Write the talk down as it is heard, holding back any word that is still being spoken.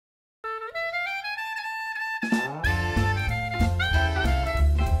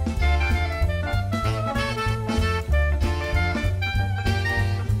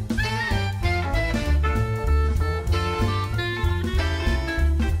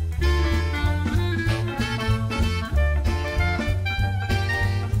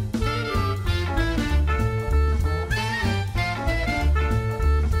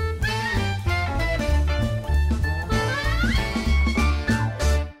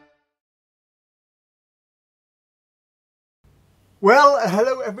Well,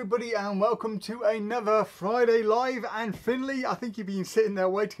 hello everybody and welcome to another Friday Live. And Finley, I think you've been sitting there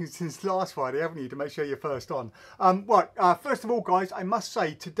waiting since last Friday, haven't you, to make sure you're first on. First of all, guys, I must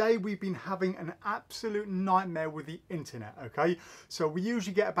say, today we've been having an absolute nightmare with the internet, okay? So we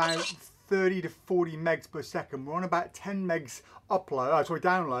usually get about 30 to 40 megs per second. We're on about 10 megs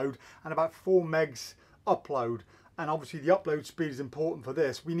download and about 4 megs upload. And obviously the upload speed is important for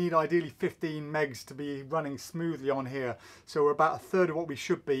this. We need ideally 15 megs to be running smoothly on here. So we're about a third of what we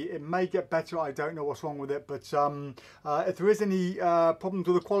should be. It may get better, I don't know what's wrong with it. But if there is any problems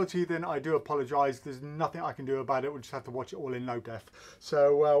with the quality, then I do apologise. There's nothing I can do about it. We'll just have to watch it all in low def.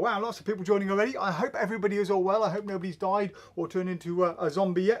 So wow, lots of people joining already. I hope everybody is all well. I hope nobody's died or turned into a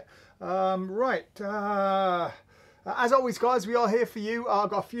zombie yet. As always, guys, we are here for you.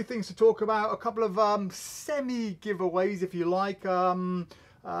 I've got a few things to talk about, a couple of semi-giveaways, if you like, a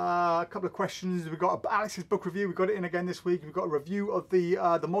couple of questions. We've got Alex's book review. We've got it in again this week. We've got a review of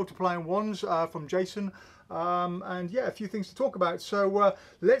the multiplying ones from Jason. And yeah, a few things to talk about. So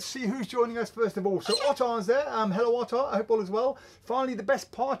let's see who's joining us first of all. So Ottar's there. Hello Ottar, I hope all is well. Finally, the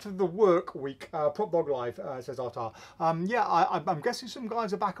best part of the work week, PropDog Live, says Ottar. Yeah, I'm guessing some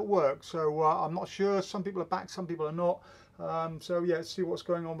guys are back at work, so I'm not sure. Some people are back, some people are not. So yeah, let's see what's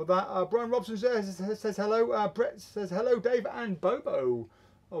going on with that. Brian Robson says hello. Brett says hello, Dave and Bobo.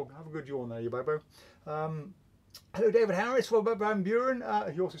 Oh, have a good yawn there, you Bobo. Hello, David Harris, Robert Van Buren.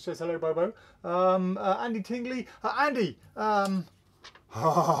 He also says hello, Bobo. Andy Tingley. Andy,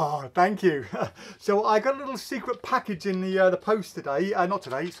 oh, thank you. So I got a little secret package in the post today. Not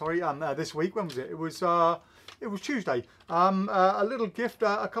today, sorry. This week. When was it? It was Tuesday. A little gift,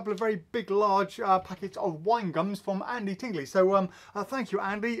 a couple of very big, large packets of wine gums from Andy Tingley. So thank you,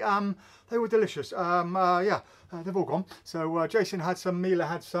 Andy. They were delicious. Yeah, they've all gone. So Jason had some, Mila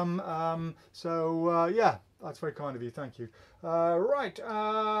had some. Yeah. That's very kind of you, thank you.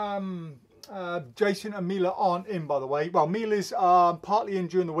 Jason and Mila aren't in, by the way. Well, Mila's partly in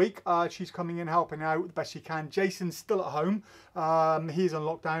during the week. She's coming in helping out the best she can. Jason's still at home. He's on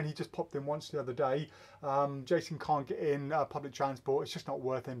lockdown. He just popped in once the other day. Jason can't get in public transport. It's just not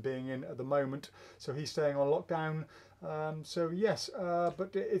worth him being in at the moment. So he's staying on lockdown. So yes,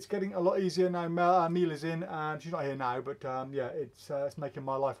 but it's getting a lot easier now. Mila's in. She's not here now, but yeah, it's making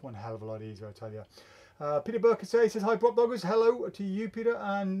my life one hell of a lot easier, I tell you. Peter Burke says, hi PropDoggers, hello to you Peter,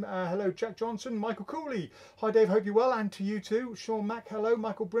 and hello Jack Johnson, Michael Cooley, hi Dave, hope you're well, and to you too, Sean Mack, hello,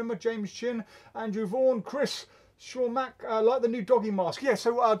 Michael Brimmer, James Chin, Andrew Vaughan, Chris, Sean Mack, like the new doggy mask. Yeah,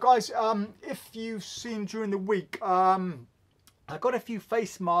 so guys, if you've seen during the week, I got a few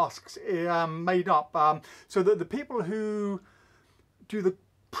face masks made up, so that the people who do the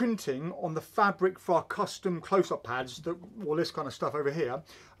printing on the fabric for our custom close-up pads, all this kind of stuff over here,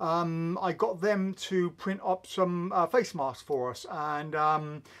 I got them to print up some face masks for us, and they're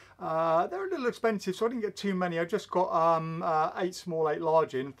a little expensive, so I didn't get too many. I just got 8 small, 8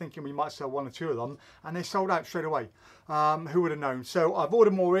 large in, thinking we might sell 1 or 2 of them, and they sold out straight away. Who would have known? So I've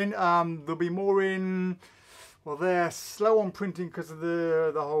ordered more in. There'll be more in. Well, they're slow on printing because of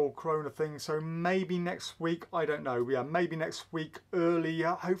the whole corona thing, so maybe next week, I don't know. Yeah, maybe next week early,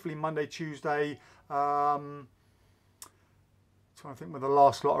 hopefully Monday, Tuesday. Trying to think when the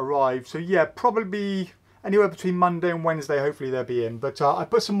last lot arrive. So yeah, probably anywhere between Monday and Wednesday, hopefully they'll be in. But I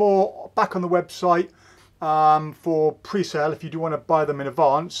put some more back on the website for pre-sale if you do want to buy them in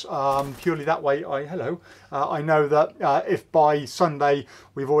advance, purely that way I know that if by Sunday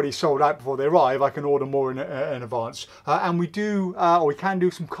we've already sold out before they arrive, I can order more in advance, and we do or we can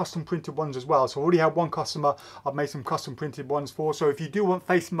do some custom printed ones as well. So I already have one customer I've made some custom printed ones for. So if you do want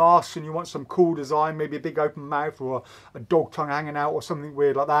face masks and you want some cool design, maybe a big open mouth or a dog tongue hanging out or something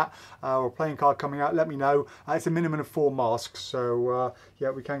weird like that, or a playing card coming out, let me know. It's a minimum of 4 masks, so yeah,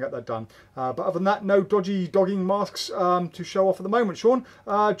 we can get that done. But other than that, no dodgy dogging masks to show off at the moment. Sean,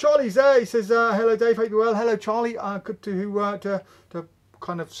 Charlie's there. He says hello Dave, hope you're well. Hello Charlie, good to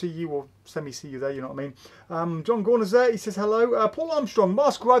kind of see you, or semi-see you there, you know what I mean. John Gorner's there, he says hello. Paul Armstrong,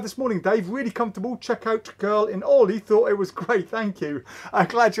 mask arrived this morning Dave, really comfortable, check out Girl in Orley, thought it was great, thank you. I'm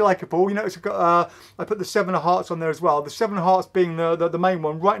glad you like it, Paul. You notice I've got, I put the 7 of hearts on there as well. The 7 of hearts being the main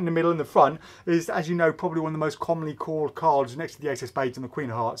one, right in the middle in the front, is, as you know, probably one of the most commonly called cards next to the Ace of Spades and the Queen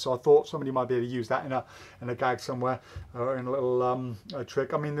of Hearts. So I thought somebody might be able to use that in a gag somewhere, or in a little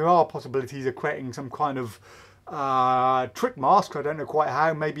trick. I mean, there are possibilities of creating some kind of trick mask. I don't know quite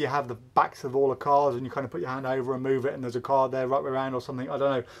how. Maybe you have the backs of all the cars and you kind of put your hand over and move it and there's a car there right around or something. I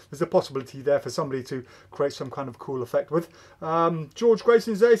don't know. There's a possibility there for somebody to create some kind of cool effect with. George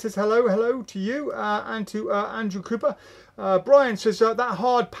Grayson says hello to you and to Andrew Cooper. Brian says that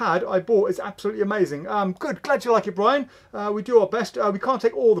hard pad I bought is absolutely amazing. Good, glad you like it, Brian. We do our best. We can't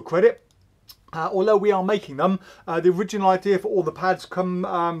take all the credit. Although we are making them. The original idea for all the pads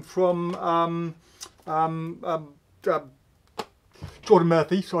come from Jordan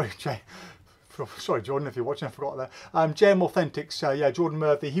Murphy, sorry Jay, sorry Jordan if you're watching, I forgot that. JM Authentics, yeah, Jordan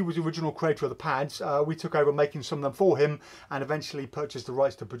Murphy, he was the original creator of the pads. We took over making some of them for him and eventually purchased the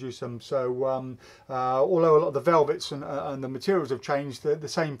rights to produce them. So although a lot of the velvets and the materials have changed, the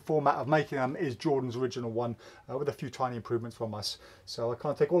same format of making them is Jordan's original one, with a few tiny improvements from us. So I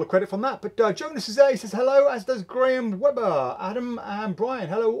can't take all the credit from that. But Jonas is there, he says hello, as does Graham Webber, Adam and Brian,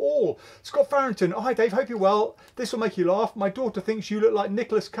 hello all. Scott Farrington, oh, hi Dave, hope you're well. This will make you laugh. My daughter thinks you look like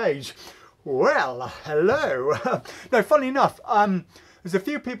Nicolas Cage. Well, hello. No, funny enough, there's a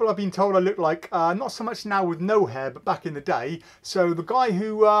few people I've been told I look like, not so much now with no hair, but back in the day. So the guy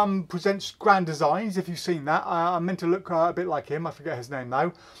who presents Grand Designs, if you've seen that, I meant to look a bit like him. I forget his name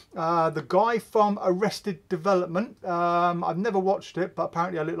now. The guy from Arrested Development, I've never watched it, but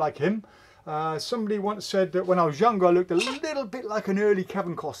apparently I look like him. Somebody once said that when I was younger, I looked a little bit like an early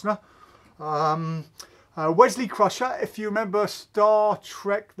Kevin Costner. Wesley Crusher, if you remember Star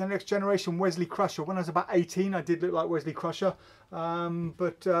Trek The Next Generation, Wesley Crusher, when I was about 18 I did look like Wesley Crusher. Yeah,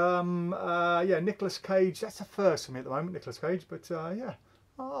 Nicolas Cage, that's a first for me at the moment, Nicolas Cage, but yeah,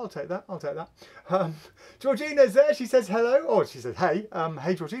 I'll take that, I'll take that. Georgina's there, she says hello, oh she says hey,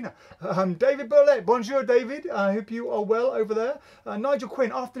 hey Georgina. David Burlett, bonjour David, I hope you are well over there. Nigel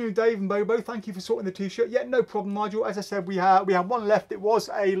Quinn, afternoon Dave and Bobo, thank you for sorting the t-shirt. Yeah, no problem Nigel, as I said we have one left. It was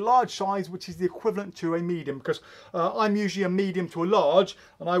a large size, which is the equivalent to a medium, because I'm usually a medium to a large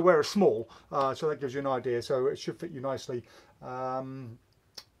and I wear a small, so that gives you an idea, so it should fit you nicely. Yeah,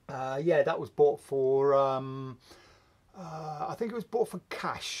 that was bought for I think it was bought for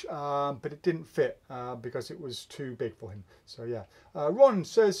cash, but it didn't fit because it was too big for him. So yeah. Ron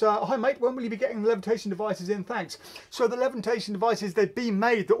says, hi mate, when will you be getting the levitation devices in? Thanks. So the levitation devices, they've been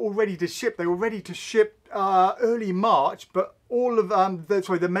made, they're all ready to ship. They were ready to ship early March, but all of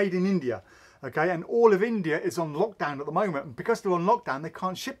they're made in India. Okay, and all of India is on lockdown at the moment, and because they're on lockdown they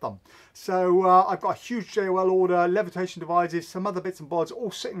can't ship them. So I've got a huge JOL order, levitation devices, some other bits and bobs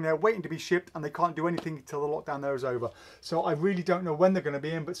all sitting there waiting to be shipped, and they can't do anything until the lockdown there is over. So I really don't know when they're going to be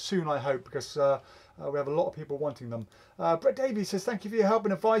in, but soon I hope, because we have a lot of people wanting them. Brett Davies says thank you for your help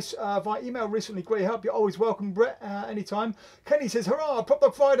and advice via email recently. Great help, you're always welcome Brett, anytime. Kenny says hurrah,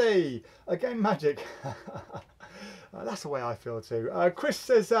 PropDog Friday again, magic. That's the way I feel too. Chris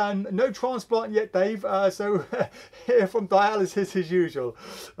says, no transplant yet, Dave. So here from dialysis as usual.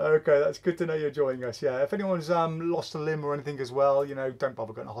 Okay, that's good to know you're joining us. Yeah, if anyone's lost a limb or anything as well, you know, don't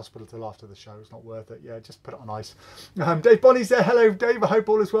bother going to hospital till after the show. It's not worth it. Yeah, just put it on ice. Dave Bonnie's there. Hello, Dave. I hope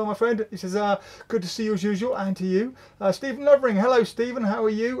all is well, my friend. He says, good to see you as usual, and to you. Stephen Lovering. Hello, Stephen. How are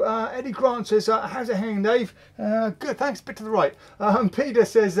you? Eddie Grant says, how's it hanging, Dave? Good, thanks. Bit to the right. Peter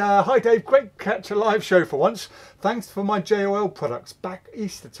says, hi, Dave. Great catch a live show for once. Thanks for my JOL products back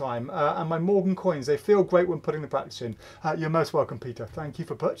Easter time and my Morgan coins. They feel great when putting the practice in. You're most welcome, Peter. Thank you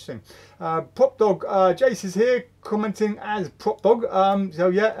for purchasing. PropDog Jace is here commenting as PropDog. So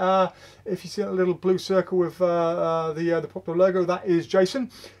yeah, if you see a little blue circle with the PropDog logo, that is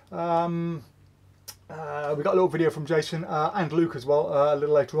Jason. We got a little video from Jason and Luke as well a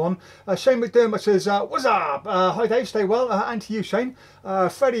little later on. Shane McDermott says, what's up? Hi Dave, stay well, and to you Shane.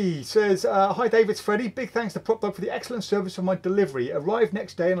 Freddie says, hi Dave, it's Freddie. Big thanks to PropDog for the excellent service of my delivery. Arrived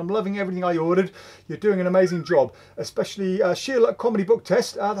next day and I'm loving everything I ordered. You're doing an amazing job, especially Sheila comedy book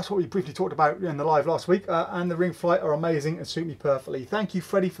test. That's what we briefly talked about in the live last week. And the ring flight are amazing and suit me perfectly. Thank you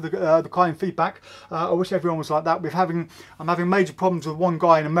Freddie for the kind feedback. I wish everyone was like that. I'm having major problems with one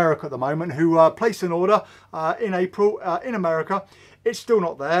guy in America at the moment who placed an order in April in America. It's still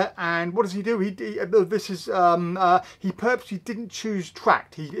not there, and what does he do? He purposely didn't choose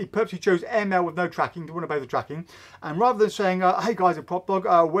tracked. He purposely chose airmail with no tracking. Didn't want to pay the tracking, and rather than saying, "Hey guys at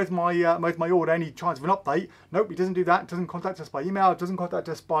PropDog, where's my order? Any chance of an update?" Nope, he doesn't do that. Doesn't contact us by email. Doesn't contact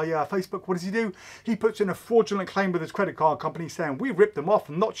us by Facebook. What does he do? He puts in a fraudulent claim with his credit card company saying we ripped them off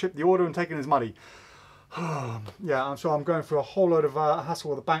and not shipped the order and taken his money. Yeah, so I'm going through a whole load of hassle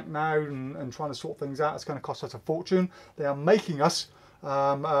with the bank now and trying to sort things out. It's going to cost us a fortune. They are making us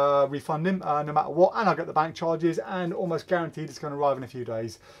refund him no matter what, and I'll get the bank charges, and almost guaranteed it's going to arrive in a few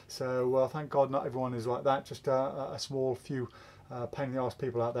days. So thank God not everyone is like that, just a small few Pain in the arse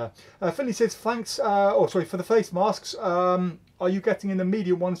people out there. Finley says, thanks, oh sorry, for the face masks. Are you getting in the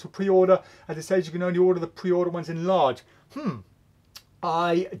medium ones for pre-order? As it says you can only order the pre-order ones in large.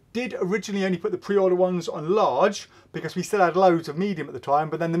 I did originally only put the pre-order ones on large because we still had loads of medium at the time,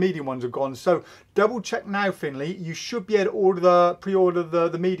 but then the medium ones are gone. So double check now, Finley. You should be able to order pre-order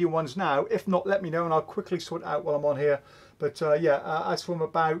the medium ones now. If not, let me know and I'll quickly sort it out while I'm on here. But yeah, as from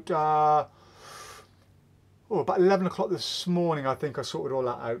about 11 o'clock this morning, I think I sorted all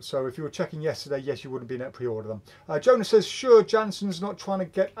that out. So if you were checking yesterday, yes, you wouldn't be able to pre-order them. Jonah says, sure, Jansen's not trying to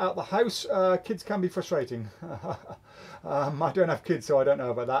get out the house. Kids can be frustrating. I don't have kids, so I don't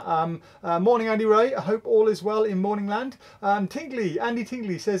know about that. Morning, Andy Ray. I hope all is well in Morningland. Andy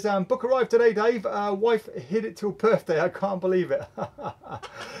Tingley says, book arrived today, Dave. Wife hid it till birthday. I can't believe it.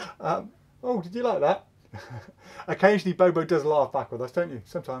 Oh, did you like that? Occasionally Bobo does laugh back with us, don't you?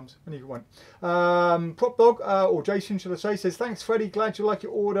 Sometimes, when you want. PropDog, or Jason should I say, says, thanks Freddie, glad you like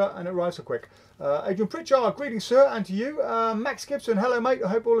your order and it arrived so quick. Adrian Pritchard, greetings sir, and to you. Max Gibson, hello mate, I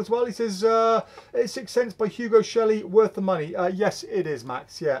hope all is well. He says, it's 6 cents by Hugo Shelley, worth the money. Yes, it is,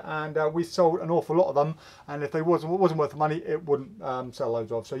 Max, yeah, and we sold an awful lot of them, and if they wasn't worth the money, it wouldn't sell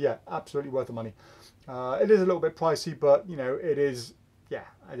loads of, so yeah, absolutely worth the money. It is a little bit pricey, but you know, it is, yeah,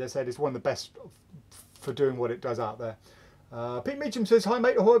 as I said, it's one of the best for doing what it does out there. Pete Meacham says, hi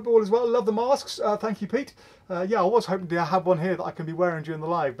mate, ahoy all as well, love the masks. Thank you Pete. Yeah, I was hoping to have one here that I can be wearing during the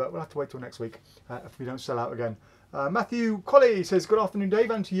live, but we'll have to wait till next week if we don't sell out again. Matthew Colley says, good afternoon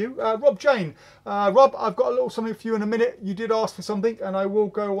Dave, and to you. Rob Jane, Rob, I've got a little something for you in a minute. You did ask for something and I will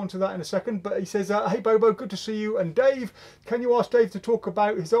go on to that in a second, but he says, hey Bobo, good to see you. And Dave, can you ask Dave to talk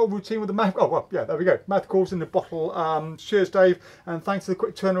about his old routine with the mouth? Oh well, yeah, there we go, mouth calls in the bottle. Cheers Dave, and thanks for the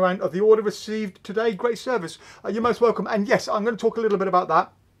quick turnaround of the order received today. Great service. You're most welcome. And yes, I'm going to talk a little bit about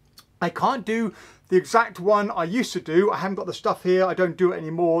that. I can't do the exact one I used to do. I haven't got the stuff here. I don't do it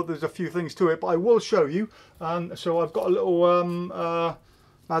anymore. There's a few things to it, but I will show you. So I've got a little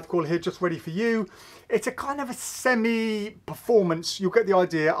mouth call here just ready for you. It's a kind of a semi-performance. You'll get the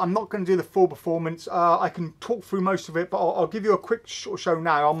idea. I'm not going to do the full performance. I can talk through most of it, but I'll give you a quick show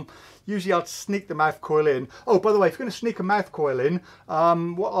now. Usually I'll sneak the mouth coil in. Oh, by the way, if you're going to sneak a mouth coil in,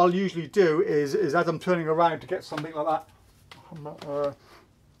 what I'll usually do is as I'm turning around to get something like that,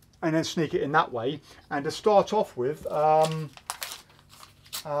 and then sneak it in that way. And to start off with, I'll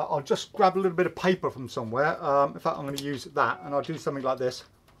just grab a little bit of paper from somewhere. In fact, I'm going to use that, and I'll do something like this.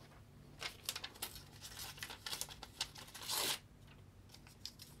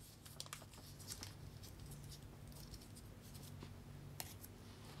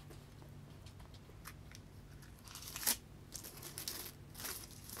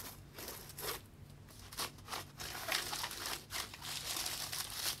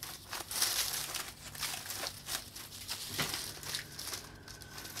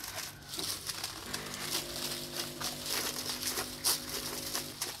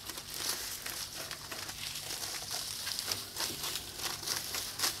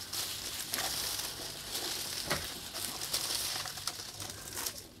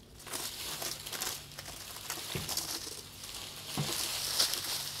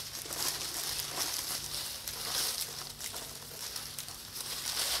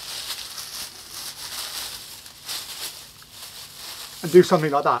 And do something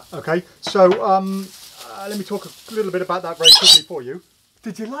like that, okay? So let me talk a little bit about that very quickly for you.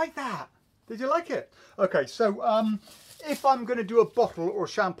 Did you like that? Did you like it? Okay, so if I'm going to do a bottle or a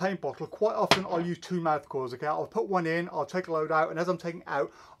champagne bottle, quite often I'll use two mouth coils, okay? I'll put one in, I'll take a load out, and as I'm taking it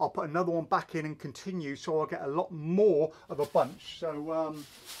out, I'll put another one back in and continue, so I'll get a lot more of a bunch. So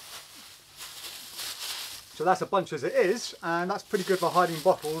that's a bunch as it is, and that's pretty good for hiding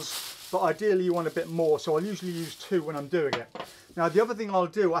bottles, but ideally you want a bit more, so I'll usually use two when I'm doing it. Now the other thing I'll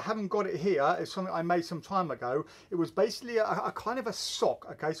do, I haven't got it here, it's something I made some time ago. It was basically a kind of a sock,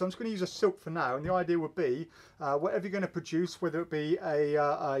 okay? So I'm just going to use a silk for now, and the idea would be, whatever you're going to produce, whether it be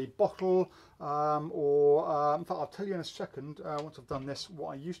a bottle, or in fact I'll tell you in a second, once I've done this,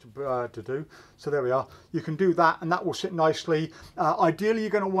 what I used to do. So there we are, you can do that and that will sit nicely. Ideally you're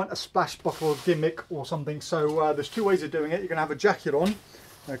going to want a splash bottle gimmick or something, so there's two ways of doing it. You're going to have a jacket on,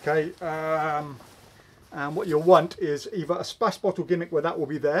 okay, and what you'll want is either a splash bottle gimmick where that will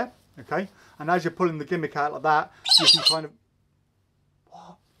be there, okay, and as you're pulling the gimmick out like that, you can kind of,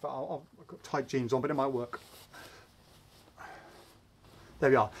 I've got tight jeans on, but it might work. There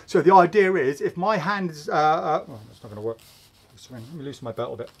we are. So the idea is, if my hand is, oh, that's not going to work. Let me loosen my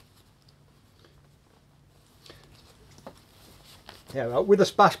belt a bit. Yeah, with a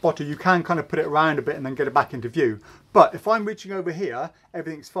splash bottle you can kind of put it around a bit and then get it back into view. But if I'm reaching over here,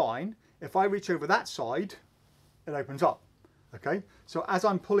 everything's fine. If I reach over that side, it opens up. Okay, so as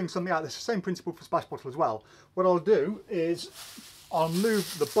I'm pulling something out, it's the same principle for splash bottle as well. What I'll do is I'll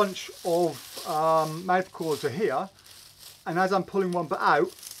move the bunch of mouth cores to here, and as I'm pulling one bit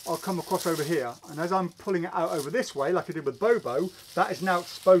out, I'll come across over here, and as I'm pulling it out over this way, like I did with Bobo, that is now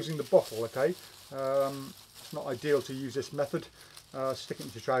exposing the bottle. Okay, it's not ideal to use this method. Stick it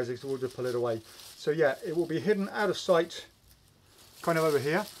into trousers, so we'll just pull it away. So yeah, it will be hidden out of sight, kind of over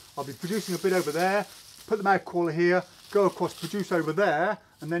here. I'll be producing a bit over there, put the mouth core here, go across, produce over there,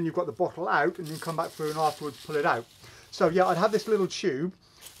 and then you've got the bottle out, and then come back through and afterwards pull it out. So yeah, I'd have this little tube,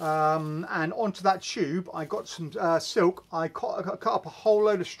 and onto that tube I got some silk. I cut up a whole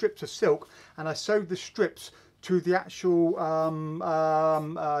load of strips of silk, and I sewed the strips to the actual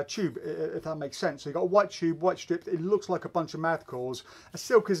tube, if that makes sense. So you've got a white tube, white strip. It looks like a bunch of mouth cores. A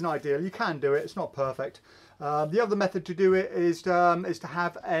silk isn't ideal. You can do it. It's not perfect. The other method to do it is to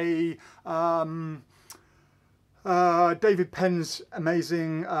have a David Penn's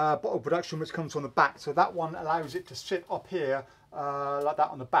amazing bottle production, which comes on the back. So that one allows it to sit up here like that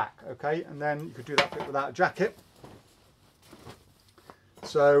on the back. Okay, and then you could do that bit without a jacket.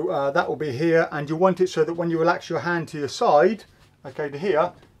 So that will be here, and you want it so that when you relax your hand to your side, okay, to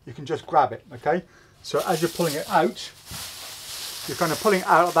here, you can just grab it. Okay, so as you're pulling it out, you're kind of pulling it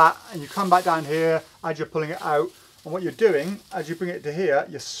out of that, and you come back down here as you're pulling it out, and what you're doing as you bring it to here,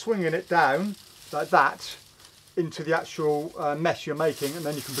 you're swinging it down like that into the actual mesh you're making, and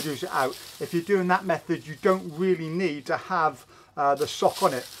then you can produce it out. If you're doing that method, you don't really need to have the sock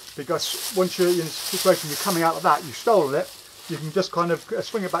on it, because once you're in a situation you're coming out of that, you've stolen it, you can just kind of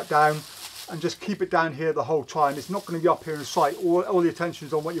swing it back down and just keep it down here the whole time. It's not going to be up here in sight. All the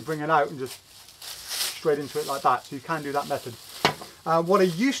attention's on what you're bringing out, and just straight into it like that. So you can do that method. What I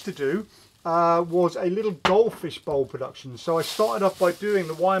used to do was a little goldfish bowl production. So I started off by doing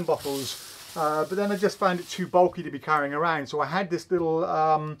the wine bottles, but then I just found it too bulky to be carrying around. So I had this little,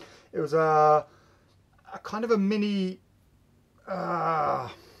 it was a kind of a mini,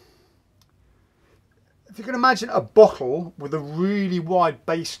 if you can imagine a bottle with a really wide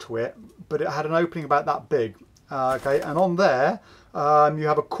base to it, but it had an opening about that big. Okay, and on there you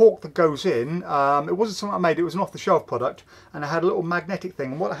have a cork that goes in. It wasn't something I made, it was an off-the-shelf product, and it had a little magnetic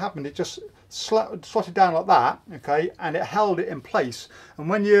thing, and what happened, it just slotted down like that, okay, and it held it in place. And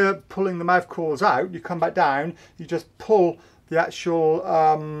when you're pulling the mouth cores out, you come back down, you just pull the actual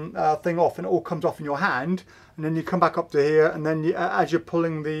thing off, and it all comes off in your hand, and then you come back up to here, and then you, as you're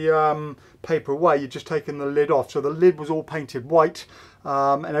pulling the paper away, you're just taking the lid off. So the lid was all painted white,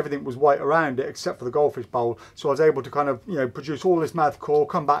 and everything was white around it except for the goldfish bowl. So I was able to kind of, you know, produce all this mouth core,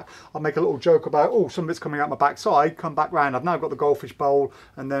 come back, I'll make a little joke about, oh, some of it's coming out my backside, come back round, I've now got the goldfish bowl,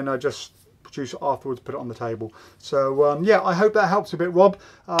 and then I just produce it afterwards, put it on the table. So yeah, I hope that helps a bit, Rob.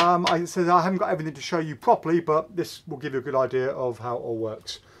 I said I haven't got everything to show you properly, but this will give you a good idea of how it all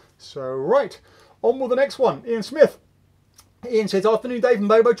works. So right, on with the next one. Ian Smith. Ian says, afternoon Dave and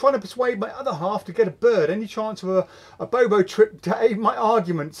Bobo, trying to persuade my other half to get a bird. Any chance of a Bobo trip to aid my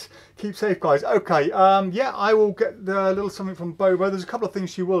arguments? Keep safe, guys. Okay, yeah, I will get a little something from Bobo. There's a couple of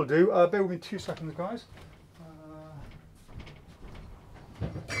things she will do. Bear with me 2 seconds, guys.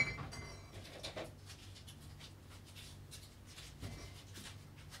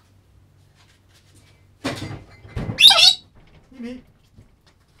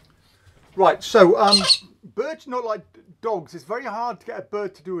 Right, so birds are not like dogs. It's very hard to get a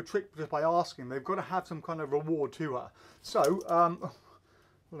bird to do a trick just by asking. They've got to have some kind of reward to her. So,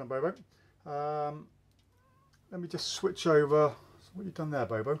 hold on, Bobo. Let me just switch over. So what have you done there,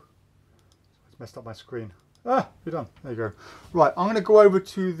 Bobo? It's messed up my screen. Ah, you're done. There you go. Right, I'm going to go over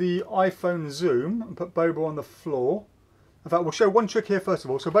to the iPhone Zoom and put Bobo on the floor. In fact, we'll show one trick here first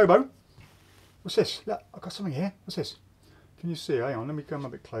of all. So, Bobo, what's this? Look, I've got something here. What's this? Can you see? Hang on, let me come a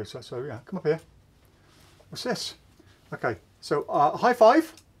bit closer. So yeah, come up here. What's this? Okay, so high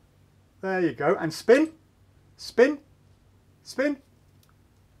five. There you go. And spin, spin, spin.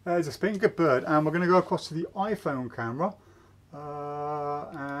 There's a spin. Good bird. And we're going to go across to the iPhone camera.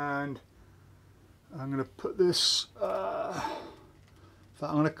 And I'm going to put this. I'm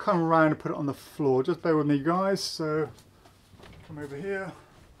going to come around and put it on the floor. Just bear with me, guys. So come over here.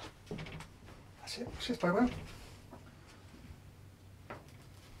 That's it. What's this, Bobo?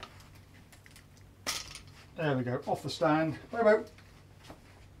 There we go, off the stand. Bobo,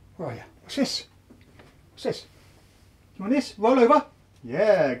 where are you? What's this? What's this? You want this? Roll over.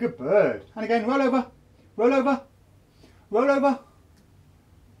 Yeah, good bird. And again, roll over. Roll over. Roll over.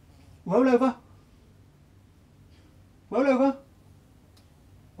 Roll over. Roll over.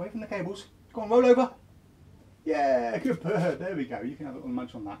 Away from the cables. Go on, roll over. Yeah, good bird. There we go. You can have a little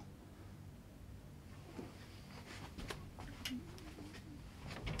munch on that.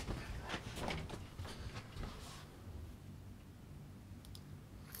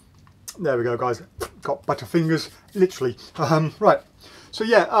 There we go, guys. Got butterfingers, literally. Right. So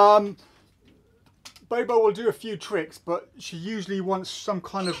yeah, Bobo will do a few tricks, but she usually wants some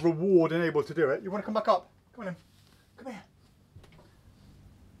kind of reward and able to do it. You want to come back up? Come on in. Come here.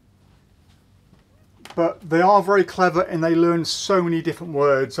 But they are very clever and they learn so many different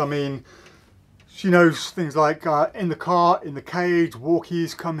words. I mean, she knows things like in the car, in the cage,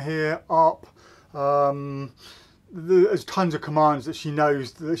 walkies, come here, up. There's tons of commands that she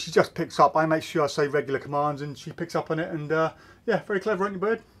knows that she just picks up. I make sure I say regular commands and she picks up on it, and yeah, very clever, ain't you,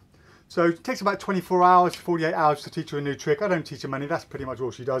 bird? So it takes about 24 hours, 48 hours to teach her a new trick. I don't teach her many, that's pretty much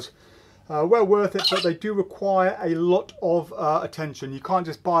all she does. Well worth it, but they do require a lot of attention. You can't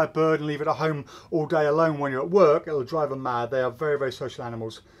just buy a bird and leave it at home all day alone when you're at work. It'll drive them mad. They are very, very social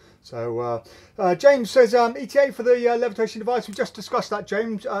animals. So James says ETA for the levitation device. We just discussed that,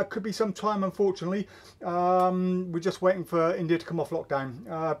 James. Could be some time, unfortunately. We're just waiting for India to come off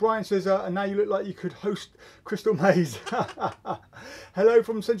lockdown. Brian says, and now you look like you could host Crystal Maze. Hello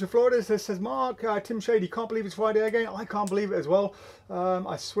from Central Florida, says Mark. Tim Shady, can't believe it's Friday again. I can't believe it as well.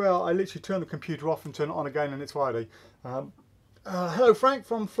 I swear I literally turn the computer off and turn it on again and it's Friday. Hello Frank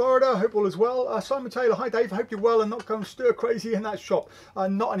from Florida, hope all is well. Simon Taylor, hi Dave, hope you're well and not going stir crazy in that shop.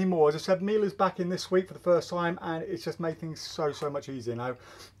 Not anymore. As I said, Mila's back in this week for the first time and it's just made things so much easier now.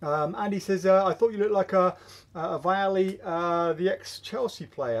 Andy says, I thought you looked like a Vialli, the ex-Chelsea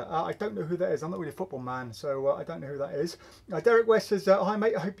player. I don't know who that is. I'm not really a football man, so I don't know who that is. Derek West says, hi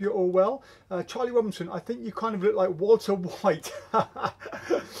mate, I hope you're all well. Charlie Robinson, I think you kind of look like Walter White.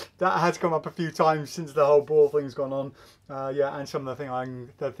 That has come up a few times since the whole ball thing's gone on. Yeah, and some of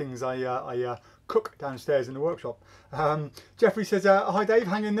the things I cook downstairs in the workshop. Jeffrey says, hi Dave,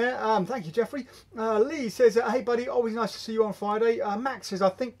 hang in there. Thank you, Jeffrey. Lee says, hey buddy, always nice to see you on Friday. Max says, I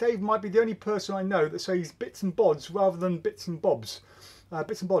think Dave might be the only person I know that says bits and bods rather than bits and bobs.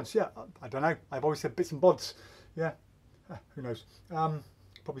 Bits and bods, yeah, I don't know. I've always said bits and bods. Yeah, who knows.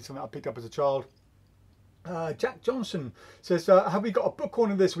 Probably something I picked up as a child. Jack Johnson says, have we got a book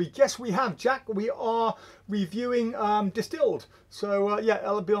corner this week? Yes, we have, Jack. We are reviewing Distilled. So, yeah,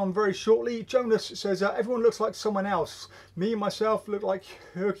 it'll be on very shortly. Jonas says, everyone looks like someone else. Me and myself look like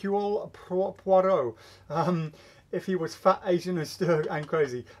Hercule Poirot. If he was fat, Asian and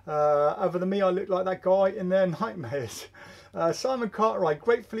crazy. Other than me, I look like that guy in their nightmares. Simon Cartwright,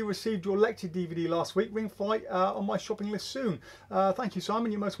 gratefully received your lecture DVD last week. Ring flight on my shopping list soon. Thank you,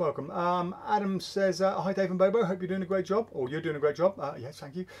 Simon. You're most welcome. Adam says, hi, Dave and Bobo. Hope you're doing a great job. Or you're doing a great job. Yes,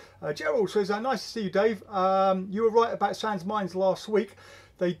 thank you. Gerald says, nice to see you, Dave. You were right about Sans Mines last week.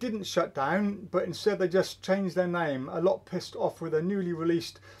 They didn't shut down, but instead they just changed their name. A lot pissed off with a newly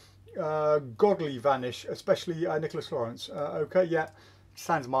released Godly Vanish, especially Nicholas Lawrence. Okay, yeah,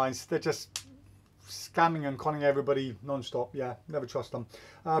 Sans Mines. They're just scamming and conning everybody non-stop. Yeah, never trust them.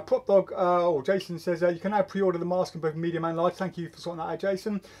 PropDog, Jason says, you can now pre-order the mask in both medium and large. Thank you for sorting that out,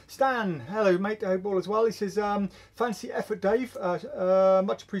 Jason. Stan, hello mate, I hope all as well. He says, fancy effort, Dave.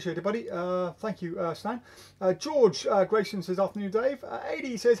 Much appreciated, buddy. Thank you, Stan. George Grayson says, afternoon, Dave.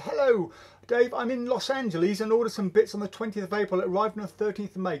 Adi says, hello, Dave. I'm in Los Angeles and ordered some bits on the 20th of April. It arrived on the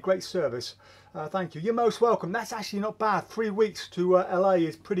 13th of May. Great service. Thank you. You're most welcome. That's actually not bad. 3 weeks to LA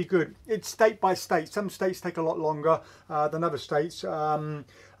is pretty good. It's state by state. Some states take a lot longer than other states.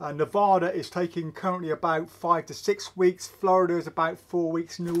 Nevada is taking currently about 5 to 6 weeks. Florida is about 4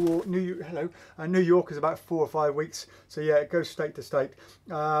 weeks. New York is about 4 or 5 weeks. So yeah, it goes state to state.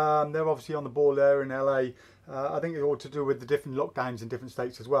 They're obviously on the ball there in LA. I think it's all to do with the different lockdowns in different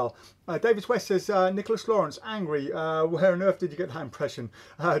states as well. David West says, Nicholas Lawrence, angry. Where on earth did you get that impression?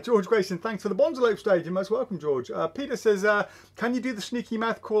 George Grayson, thanks for the Bonzalope stage. You're most welcome, George. Peter says, can you do the sneaky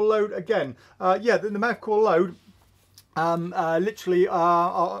mouth call load again? Yeah, the mouth call load. Literally,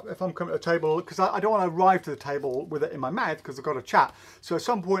 if I'm coming to the table, because I don't want to arrive to the table with it in my mouth because I've got to chat. So at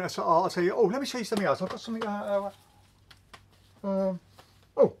some point I'll say, oh, let me show you something else. I've got something.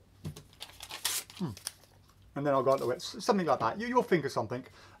 And then I'll go into it. Something like that. You'll think of something.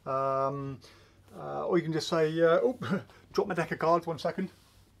 Or you can just say, oh, drop my deck of cards 1 second.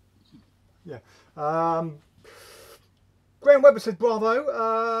 Yeah. Graham Webber says, bravo.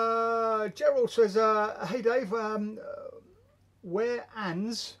 Gerald says, hey Dave, where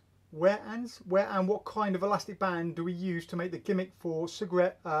and what kind of elastic band do we use to make the gimmick for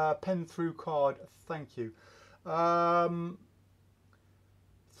cigarette pen through card? Thank you.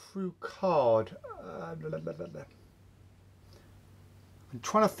 Through card. I'm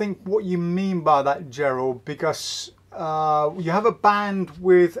trying to think what you mean by that, Gerald, because you have a band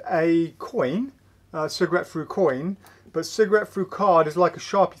with a coin, cigarette through coin, but cigarette through card is like a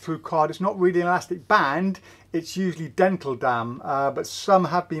Sharpie through card. It's not really an elastic band, it's usually dental dam, but some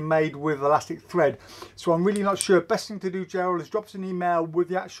have been made with elastic thread. So I'm really not sure. Best thing to do, Gerald, is drop us an email with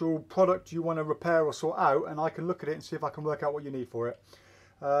the actual product you want to repair or sort out, and I can look at it and see if I can work out what you need for it.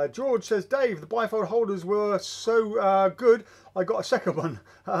 George says, Dave, the bifold holders were so good, I got a second one.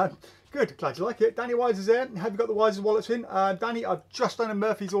 Good, glad you like it. Danny Wise is there. Have you got the Wise's wallets in? Danny, I've just done a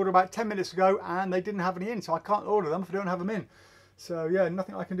Murphy's order about 10 minutes ago and they didn't have any in, so I can't order them if I don't have them in. So yeah,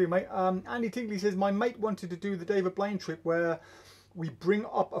 nothing I can do, mate. Andy Tingley says, my mate wanted to do the David Blaine trick where we bring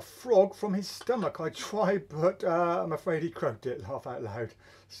up a frog from his stomach. I tried, but I'm afraid he croaked it. Laugh out loud.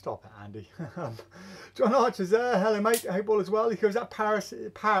 Stop it, Andy. John Archer's there. Hello, mate. I hope all is well. He goes, that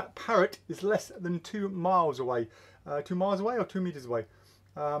parrot is less than 2 miles away. 2 miles away or 2 meters away?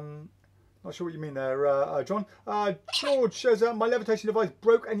 Not sure what you mean there, John. George says, my levitation device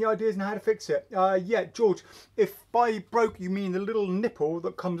broke. Any ideas on how to fix it? Yeah, George, if by broke you mean the little nipple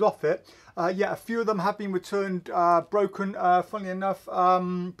that comes off it, yeah, a few of them have been returned broken. Funnily enough,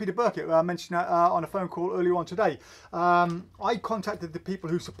 Peter Burkett mentioned that on a phone call earlier on today. I contacted the people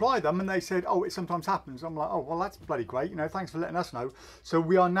who supply them and they said, oh, it sometimes happens. I'm like, oh, well, that's bloody great. You know, thanks for letting us know. So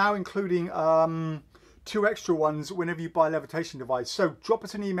we are now including 2 extra ones whenever you buy a levitation device. So drop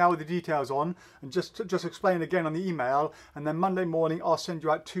us an email with the details on and just explain again on the email, and then Monday morning I'll send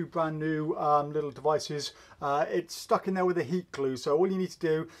you out 2 brand new little devices. It's stuck in there with a heat glue, so all you need to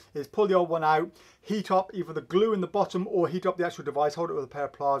do is pull the old one out, heat up either the glue in the bottom or heat up the actual device, hold it with a pair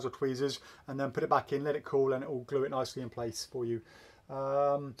of pliers or tweezers, and then put it back in, let it cool, and it will glue it nicely in place for you.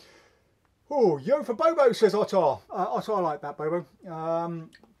 Oh, yo for Bobo, says Ottar. Ottar, I like that, Bobo.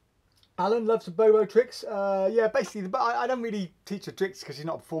 Alan loves the Bobo tricks. Yeah, basically, I don't really teach the tricks because he's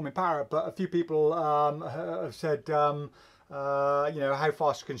not a performing parrot, but a few people have said, you know, how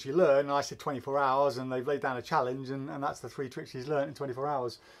fast can she learn? And I said 24 hours, and they've laid down a challenge, and that's the 3 tricks she's learned in 24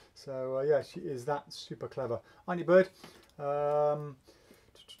 hours. So, yeah, she is that super clever. Aren't you, bird?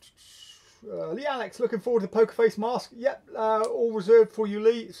 Lee Alex, looking forward to the poker face mask. Yep, all reserved for you,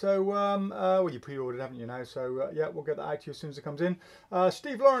 Lee. So, well, you pre-ordered, haven't you now? So, yeah, we'll get that out to you as soon as it comes in.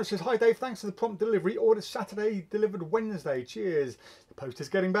 Steve Lawrence says, hi, Dave. Thanks for the prompt delivery. Ordered Saturday, delivered Wednesday. Cheers. The post is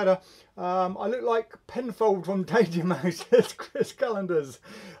getting better. I look like Penfold from Danger Mouse. It's Chris Callender's.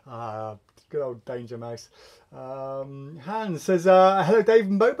 Good old Danger Mouse. Hans says, hello Dave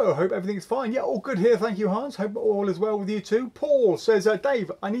and Bobo, hope everything's fine. Yeah, all good here, thank you, Hans. Hope all is well with you too. Paul says,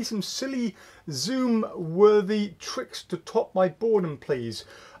 Dave, I need some silly Zoom worthy tricks to top my boredom, please.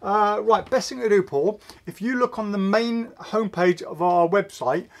 Right, best thing to do, Paul, if you look on the main homepage of our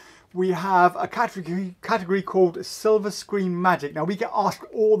website, we have a category called Silver Screen Magic. Now, we get asked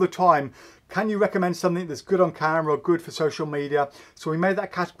all the time, can you recommend something that's good on camera or good for social media? So we made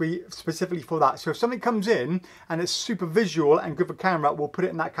that category specifically for that. So if something comes in and it's super visual and good for camera, we'll put it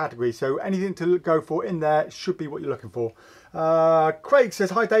in that category. So anything to go for in there should be what you're looking for. Craig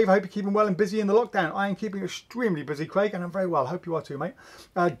says, hi Dave, I hope you're keeping well and busy in the lockdown. I am keeping extremely busy, Craig, and I'm very well. Hope you are too, mate.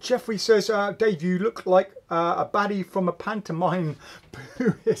 Jeffrey says, Dave, you look like a baddie from a pantomime.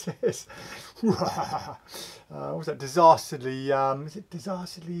 Who is this? What's that? Disastedly, is it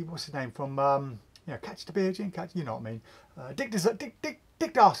Disastedly? What's his name from? You know, Catch the Beard, Catch. You know what I mean?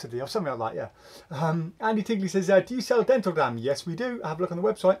 Dick Dastardly or something like that. Yeah. Andy Tingley says, do you sell dental dam? Yes, we do. Have a look on the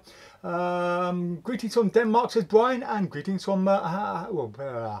website. Greetings from Denmark, says Brian, and greetings from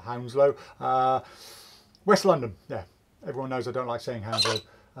Hounslow, West London. Yeah, everyone knows I don't like saying Hounslow.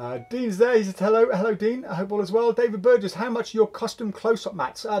 Dean's there, he says hello Dean, I hope all is well. David Burgess, how much are your custom close-up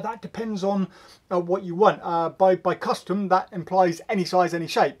mats? That depends on what you want. By custom, that implies any size, any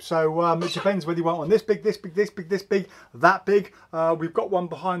shape. So it depends whether you want one this big, this big, this big, this big, that big. We've got one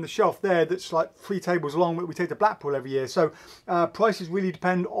behind the shelf there that's like 3 tables long that we take to Blackpool every year. So prices really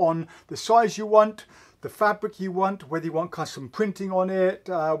depend on the size you want, the fabric you want, whether you want custom printing on it,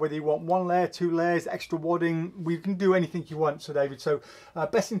 whether you want 1 layer, 2 layers, extra wadding. We can do anything you want, so David. So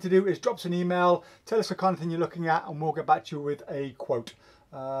best thing to do is drop us an email, tell us the kind of thing you're looking at, and we'll get back to you with a quote.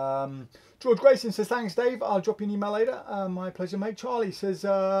 George Grayson says, thanks Dave, I'll drop you an email later. My pleasure, mate. Charlie says,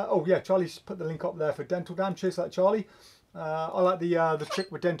 oh yeah, Charlie's put the link up there for dental dam. Cheers for that, Charlie. I like the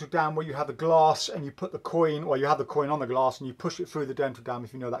trick with dental dam where you have the glass and you put the coin, or you have the coin on the glass and you push it through the dental dam,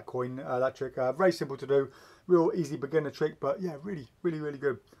 if you know that coin, that trick. Very simple to do, real easy beginner trick, but yeah, really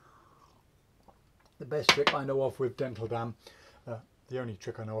good. The best trick I know of with dental dam, the only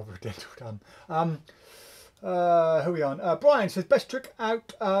trick I know of with dental dam. Who are we on? Brian says, best trick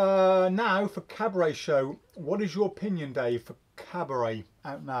out now for cabaret show. What is your opinion, Dave, for cabaret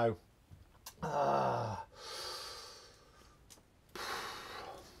out now?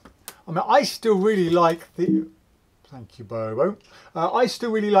 I mean, I still really like the Thank you, Bobo. I still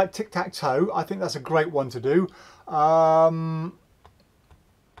really like tic-tac-toe. I think that's a great one to do.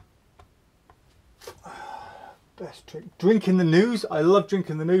 Best trick. Drinking the news. I love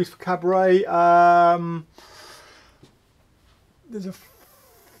drinking the news for cabaret. There's a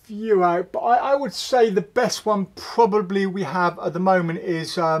few out, but I would say the best one probably we have at the moment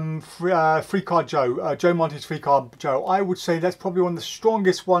is Free Card Joe. Joe Monte's Free Card Joe. I would say that's probably one of the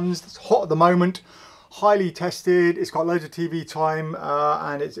strongest ones that's hot at the moment. Highly tested. It's got loads of TV time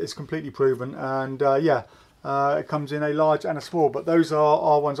and it's completely proven. And yeah, it comes in a large and a small, but those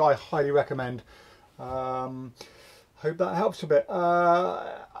are ones I highly recommend. Hope that helps a bit.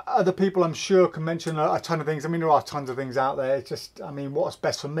 Other people I'm sure can mention a ton of things. I mean, there are tons of things out there. It's just, I mean, what's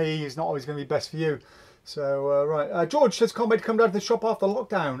best for me is not always going to be best for you. So, right. George says, can't wait to come down to the shop after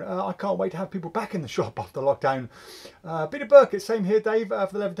lockdown. I can't wait to have people back in the shop after lockdown. Peter Burkett, same here, Dave, for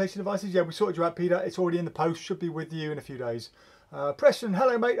the levitation devices. Yeah, we sorted you out, Peter. It's already in the post. Should be with you in a few days. Preston,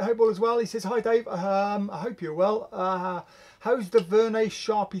 hello, mate. I hope all is well. He says, hi, Dave. I hope you're well. How's the Vernay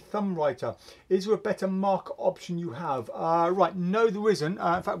Sharpie thumb writer? Is there a better mark option you have? Right, no, there isn't.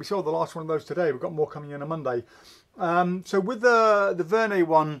 In fact, we saw the last one of those today. We've got more coming in on Monday. So with the Vernay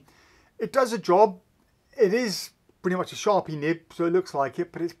one, it does a job. It is pretty much a Sharpie nib, so it looks like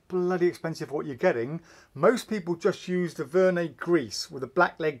it, but it's bloody expensive for what you're getting. Most people just use the Vernay grease with a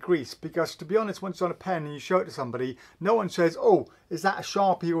black leg grease because, to be honest, once you're on a pen and you show it to somebody, no one says, oh, is that a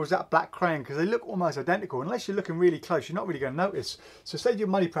Sharpie or is that a black crayon? Because they look almost identical. Unless you're looking really close, you're not really going to notice. So save your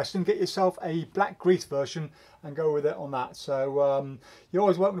money, Preston, get yourself a black grease version and go with it on that. So you're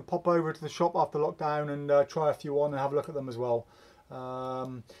always welcome to pop over to the shop after lockdown and try a few on and have a look at them as well.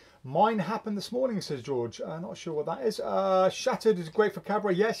 Mine happened this morning, says George. Not sure what that is. Shattered is great for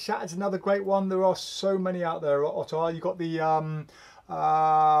cabaret. Yes, Shattered's another great one. There are so many out there, Otto. You got the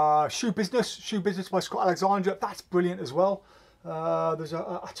Shoe Business by Scott Alexandra. That's brilliant as well. There's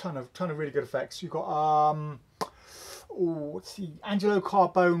a ton of really good effects. You've got what's the Angelo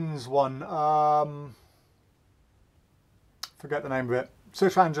Carbone's one? Forget the name of it.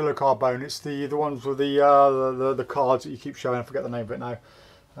 Search for Angelo Carbone. It's the ones with the cards that you keep showing. I forget the name of it now.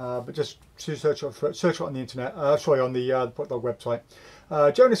 But just search it on the internet. Sorry, on the PropDog website.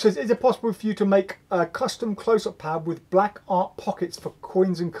 Jonas says, is it possible for you to make a custom close-up pad with black art pockets for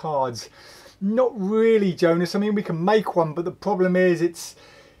coins and cards? Not really, Jonas. I mean, we can make one, but the problem is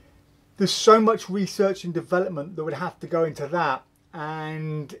there's so much research and development that would have to go into that,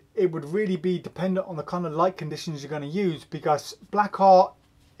 and it would really be dependent on the kind of light conditions you're going to use, because black art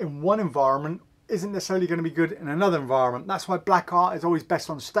in one environment isn't necessarily going to be good in another environment. That's why black art is always best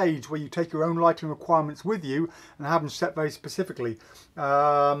on stage, where you take your own lighting requirements with you and have them set very specifically.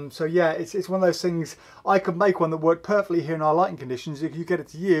 So yeah, it's one of those things. I could make one that worked perfectly here in our lighting conditions. If you get it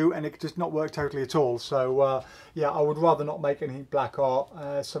to you and it could just not work totally at all. So yeah, I would rather not make anything black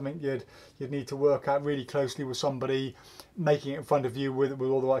art. Something you'd need to work out really closely with somebody, making it in front of you with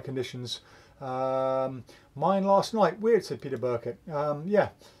all the right conditions. Mine last night. Weird, said Peter Burkett. Yeah.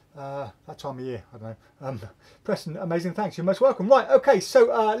 That time of year, I don't know. Preston, amazing, thanks, you're most welcome. Right, okay, so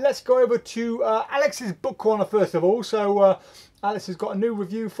let's go over to Alex's book corner first of all. So Alex has got a new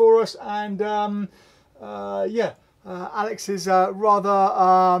review for us, and yeah, Alex is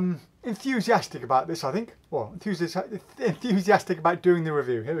rather enthusiastic about this, I think. Well, enthusiastic about doing the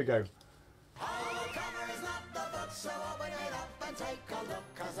review. Here we go.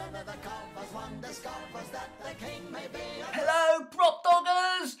 Hello, Prop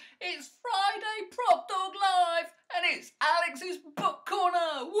Doggers! It's Friday Prop Dog Live, and it's Alex's Book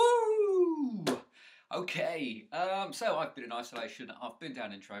Corner! Woo! Okay, so I've been in isolation, I've been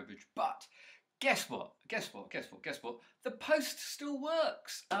down in Trowbridge, but guess what? The post still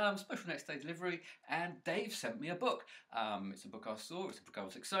works. Special next day delivery, and Dave sent me a book. It's a book I saw, it's a book I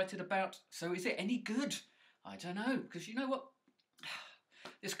was excited about. So is it any good? I don't know, because you know what?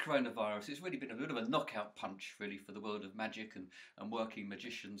 This coronavirus has really been a bit of a knockout punch, really, for the world of magic and working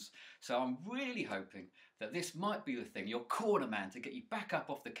magicians. So I'm really hoping that this might be the thing, your corner man, to get you back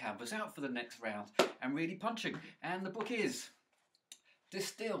up off the canvas, out for the next round, and really punching. And the book is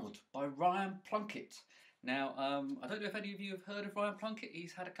Distilled by Ryan Plunkett. Now, I don't know if any of you have heard of Ryan Plunkett.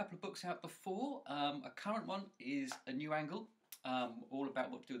 He's had a couple of books out before. A current one is A New Angle, all about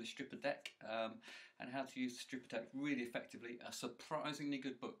what to do with a stripper deck and how to use the stripper deck really effectively. A surprisingly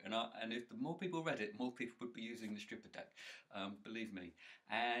good book, and if the more people read it, more people would be using the stripper deck, believe me.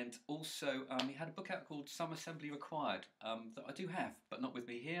 And also he had a book out called Some Assembly Required that I do have, but not with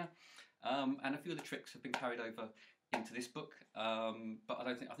me here, and a few of the tricks have been carried over into this book, but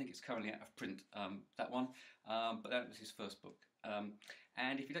I think it's currently out of print, that one, but that was his first book.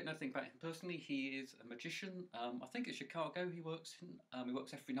 And if you don't know anything about him personally, he is a magician. I think it's Chicago he works in. He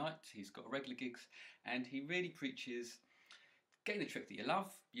works every night. He's got regular gigs, and he really preaches getting the trick that you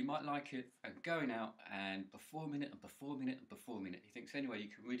love, you might like it, and going out and performing it and performing it and performing it. He thinks any way you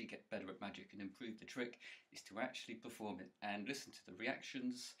can really get better at magic and improve the trick is to actually perform it and listen to the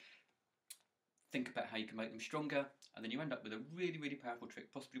reactions, think about how you can make them stronger, and then you end up with a really, really powerful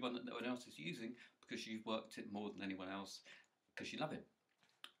trick, possibly one that no one else is using because you've worked it more than anyone else because you love it.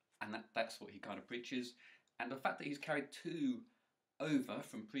 And that's what he kind of preaches. And the fact that he's carried 2 over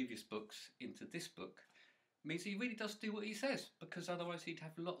from previous books into this book means he really does do what he says, because otherwise he'd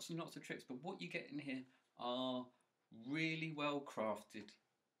have lots and lots of tricks. But what you get in here are really well crafted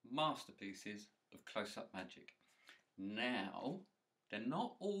masterpieces of close-up magic. Now, they're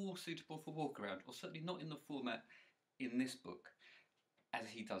not all suitable for walk around, or certainly not in the format in this book as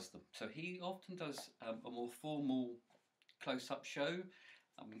he does them. So he often does a more formal close-up show.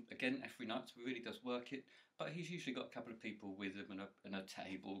 Again, every night, so he really does work it, but he's usually got a couple of people with him and a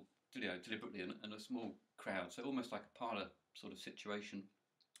table, deliberately, and a small crowd, so almost like a parlour sort of situation.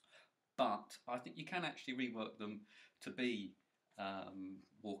 But I think you can actually rework them to be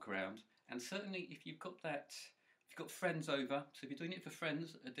walk around, and certainly if you've got friends over, so if you're doing it for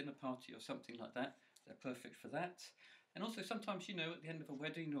friends, a dinner party or something like that, they're perfect for that. And also sometimes, at the end of a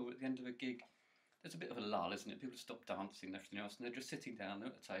wedding or at the end of a gig, there's a bit of a lull, isn't it? People stop dancing and everything else, and they're just sitting down, they're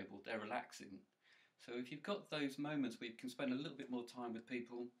at a table, they're relaxing. So if you've got those moments where you can spend a little bit more time with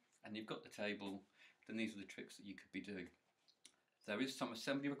people, and you've got the table, then these are the tricks that you could be doing. There is some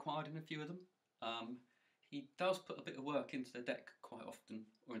assembly required in a few of them. He does put a bit of work into the deck quite often,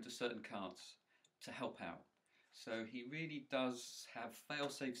 or into certain cards, to help out. So he really does have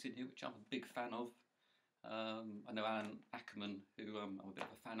fail-safes in here, which I'm a big fan of. I know Alan Ackerman, who I'm a bit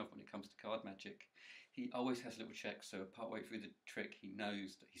of a fan of when it comes to card magic. He always has little checks, so partway through the trick he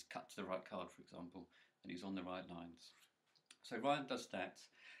knows that he's cut to the right card, for example, and he's on the right lines. So Ryan does that,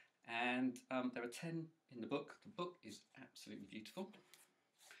 and there are 10 in the book. The book is absolutely beautiful,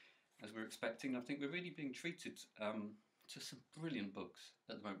 as we're expecting. I think we're really being treated to some brilliant books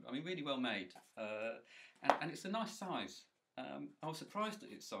at the moment. I mean, really well made, and it's a nice size. I was surprised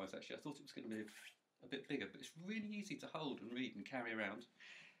at its size, actually. I thought it was going to be a bit bigger, but it's really easy to hold and read and carry around.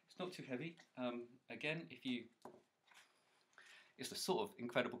 It's not too heavy. Again, it's the sort of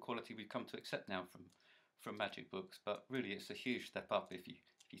incredible quality we've come to accept now from magic books, but really it's a huge step up if you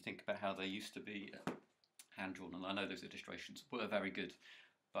think about how they used to be hand-drawn, and I know those illustrations were very good,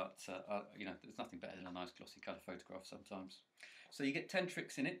 but there's nothing better than a nice glossy colour photograph sometimes. So you get 10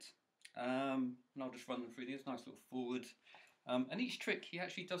 tricks in it, and I'll just run them through these. Nice little forward. And each trick, he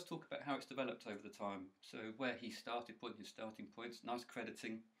actually does talk about how it's developed over the time. So where he started, his starting points, nice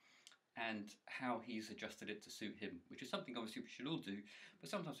crediting, and how he's adjusted it to suit him, which is something obviously we should all do, but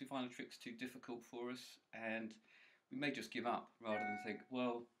sometimes we find the tricks too difficult for us, and we may just give up rather than think,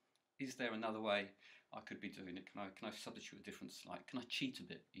 well, is there another way I could be doing it? Can I substitute a different sleight? Can I cheat a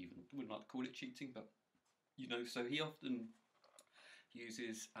bit even? I wouldn't like to call it cheating, but so he often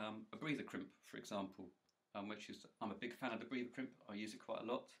uses a breather crimp, for example, which is, I'm a big fan of the breather crimp. I use it quite a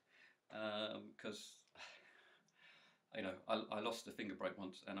lot because I lost a finger break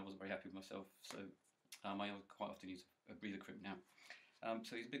once and I wasn't very happy with myself, so I quite often use a breather crimp now.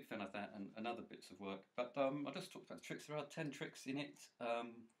 So he's a big fan of that and other bits of work. But I'll just talk about the tricks. There are 10 tricks in it.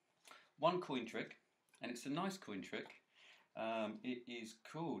 One coin trick, and it's a nice coin trick. It is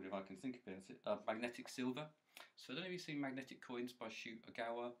called, if I can think about it, magnetic silver. So I don't know if you've seen magnetic coins by Shoot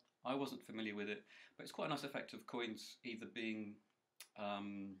Ogawa. I wasn't familiar with it, but it's quite a nice effect of coins either being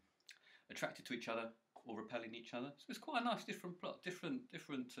attracted to each other or repelling each other. So it's quite a nice different plot, different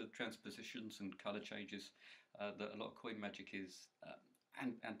transpositions and colour changes that a lot of coin magic is.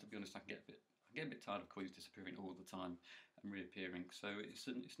 And to be honest, I get a bit tired of coins disappearing all the time and reappearing. So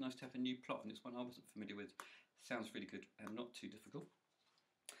it's nice to have a new plot, and it's one I wasn't familiar with. Sounds really good and not too difficult.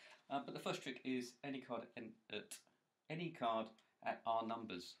 But the first trick is any card at R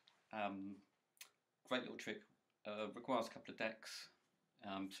numbers. Great little trick. Requires a couple of decks.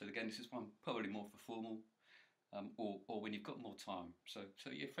 So again, this is one probably more for formal, or when you've got more time. So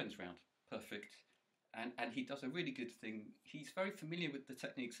your friends round, perfect. And he does a really good thing. He's very familiar with the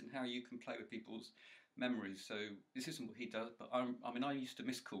techniques and how you can play with people's memories. So this isn't what he does, but I used to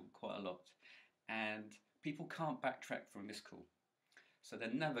miscall quite a lot, and people can't backtrack from a miscall. So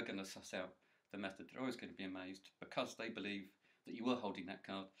they're never going to suss out the method. They're always going to be amazed because they believe that you were holding that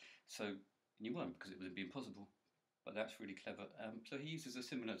card. And you weren't, because it would be impossible. But that's really clever. So he uses a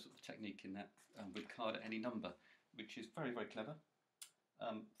similar sort of technique in that with card at any number, which is very, very clever.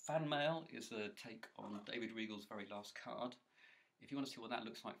 Fan mail is a take on David Regal's very last card. if you want to see what that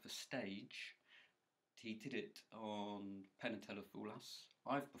looks like for stage, he did it on Penn and Teller Fool Us.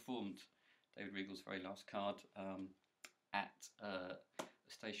 I've performed David Regal's very last card at a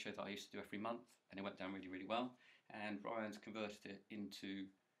stage show that I used to do every month, and it went down really, really well. And Ryan's converted it into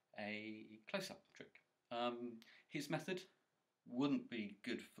a close-up trick. His method wouldn't be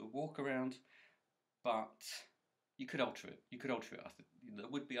good for walk around, but you could alter it. You could alter it. I think there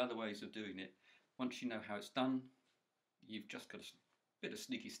would be other ways of doing it. Once you know how it's done, you've just got a bit of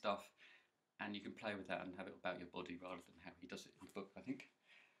sneaky stuff, and you can play with that and have it about your body rather than how he does it in the book, I think.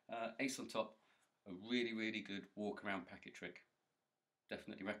 Ace on top, a really, really good walk around packet trick.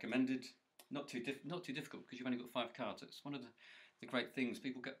 Definitely recommended. Not too difficult because you've only got 5 cards. It's one of the great things.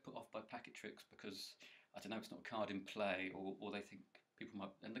 People get put off by packet tricks because, I don't know, it's not a card in play, or they think people might,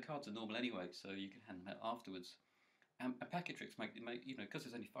 and the cards are normal anyway, so you can hand them out afterwards. And packet tricks make you know, because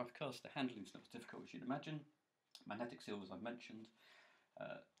there's only 5 cards, the handling's not as difficult as you'd imagine. Magnetic seal, as I mentioned.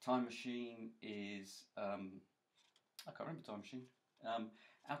 Time Machine is, I can't remember Time Machine.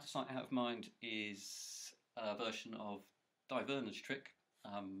 Out of Sight, Out of Mind is a version of Di Vernon's trick.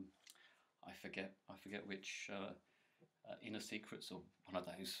 I forget which Inner Secrets or one of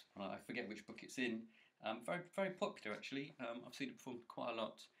those. I forget which book it's in. Very, very popular actually. I've seen it performed quite a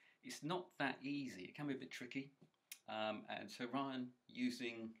lot. It's not that easy. It can be a bit tricky. And so Ryan this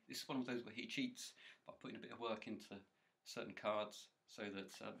is one of those where he cheats by putting a bit of work into certain cards so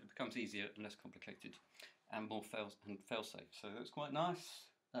that it becomes easier and less complicated and more fail-safe. So that's quite nice.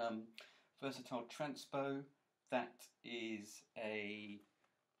 Versatile Transpo, that is a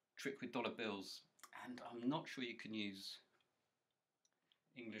trick with dollar bills, and I'm not sure you can use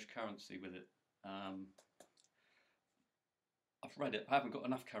English currency with it. I've read it, I haven't got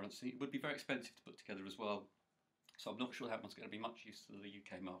enough currency. It would be very expensive to put together as well, so I'm not sure that one's going to be much use to the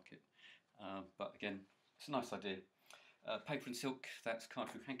UK market. But again, it's a nice idea. Paper and Silk, that's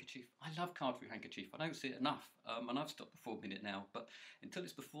Card Through Handkerchief. I love Card Through Handkerchief. I don't see it enough, and I've stopped performing it now. But until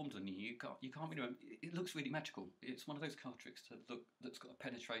it's performed on you, you can't really remember. It looks really magical. It's one of those card tricks that's got a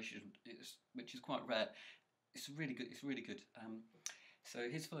penetration, which is quite rare. It's really good. It's really good. So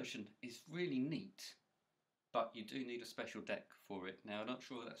his version is really neat, but you do need a special deck for it. Now I'm not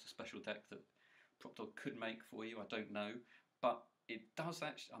sure that's a special deck that PropDog could make for you. I don't know, but it does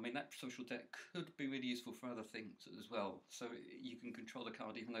actually, I mean, that social deck could be really useful for other things as well. So you can control the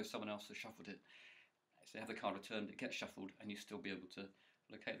card even though someone else has shuffled it. So you have the card returned, it gets shuffled, and you still be able to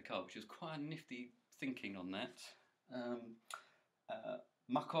locate the card, which is quite a nifty thinking on that.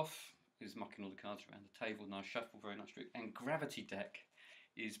 Muck Off is mucking all the cards around the table, nice shuffle, very nice trick. And Gravity Deck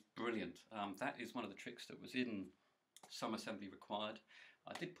is brilliant. That is one of the tricks that was in Some Assembly Required.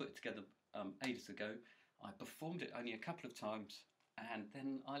 I did put it together ages ago. I performed it only a couple of times, and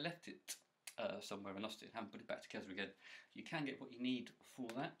then I left it somewhere and lost it and haven't put it back together again. You can get what you need for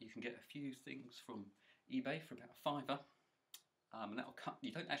that. You can get a few things from eBay for about £5, and that'll cut.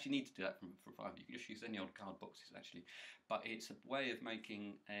 You don't actually need to do that for £5. You can just use any old card boxes actually, but it's a way of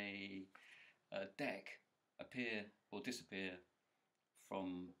making a deck appear or disappear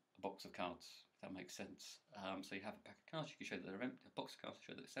from a box of cards, if that makes sense. So you have a pack of cards, you can show that they're empty, a box of cards to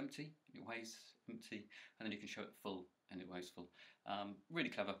show that it's empty, it weighs empty, and then you can show it full and it weighs full. Really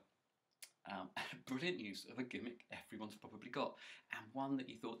clever. Brilliant use of a gimmick everyone's probably got, and one that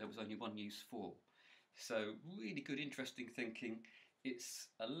you thought there was only one use for. So really good, interesting thinking. It's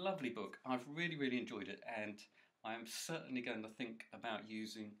a lovely book. I've really, really enjoyed it, and I'm certainly going to think about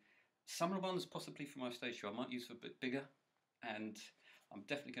using some of the ones possibly for my stage show. I might use for a bit bigger, and I'm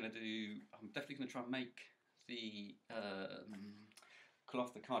definitely going to try and make the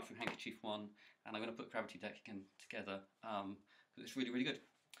cloth, the Card Through Handkerchief one, and I'm going to put Gravity Deck again together because it's really, really good.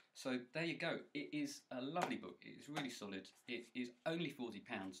 So there you go. It is a lovely book. It is really solid. It is only £40,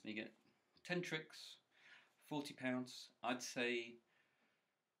 and you get 10 tricks, £40. I'd say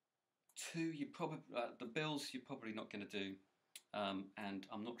 2. You probably the bills you're probably not going to do, and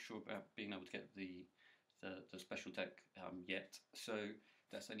I'm not sure about being able to get the special deck yet. So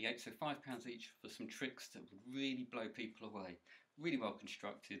that's only 8. So £5 each for some tricks that would really blow people away. Really well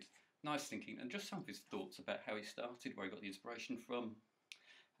constructed, nice thinking, and just some of his thoughts about how he started, where he got the inspiration from,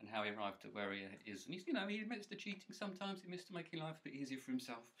 and how he arrived at where he is. And he's, you know, he admits to cheating sometimes. He admits to making life a bit easier for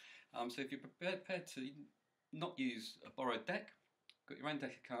himself. So if you're prepared to not use a borrowed deck, got your own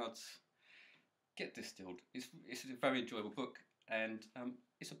deck of cards, get Distilled. It's a very enjoyable book, and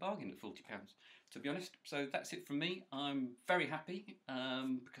it's a bargain at £40, to be honest. So that's it from me. I'm very happy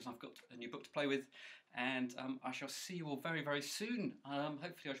because I've got a new book to play with, and I shall see you all very, very soon.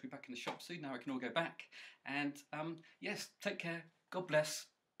 Hopefully I shall be back in the shop soon. Now I can all go back. And yes, take care. God bless.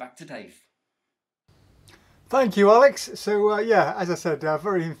 Back to Dave. Thank you, Alex. So yeah, as I said,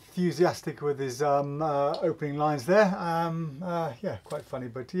 very enthusiastic with his opening lines there. Yeah, quite funny.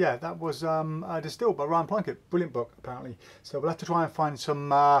 But yeah, that was distilled by Ryan Plunkett. Brilliant book, apparently. So we'll have to try and find some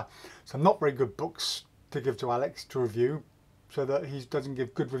not very good books to give to Alex to review, so that he doesn't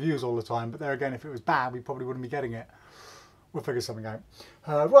give good reviews all the time. But there again, if it was bad, we probably wouldn't be getting it. We'll figure something out.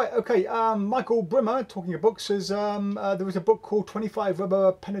 Right, okay, Michael Brimmer, talking of books, says there was a book called 25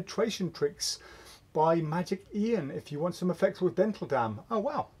 Rubber Penetration Tricks by Magic Ian, if you want some effects with dental dam. Oh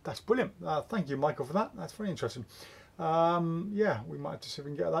wow, that's brilliant. Thank you, Michael, for that. That's very interesting. Yeah, we might have to see if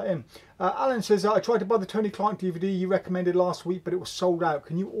we can get that in. Alan says, I tried to buy the Tony Clark DVD you recommended last week, but it was sold out.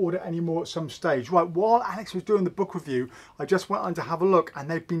 Can you order any more at some stage? Right, while Alex was doing the book review, I just went on to have a look, and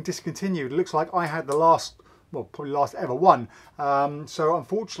they've been discontinued. It looks like I had the last, well, probably last ever one. So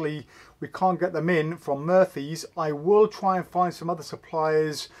unfortunately, we can't get them in from Murphy's. I will try and find some other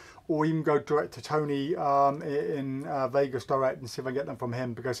suppliers, or even go direct to Tony in Vegas direct and see if I can get them from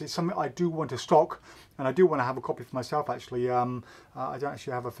him, because it's something I do want to stock, and I do want to have a copy for myself actually. I don't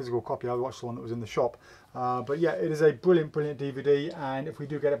actually have a physical copy. I watched the one that was in the shop. But yeah, it is a brilliant, brilliant DVD, and if we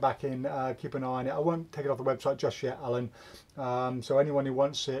do get it back in, keep an eye on it. I won't take it off the website just yet, Alan. So anyone who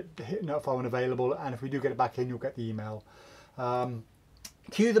wants it, hit notify when available, and if we do get it back in, you'll get the email.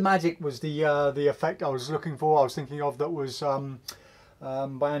 Cue the Magic was the effect I was looking for. I was thinking of, that was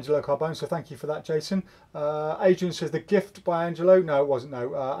by Angelo Carbone, so thank you for that, Jason. Adrian says The Gift by Angelo. No, it wasn't.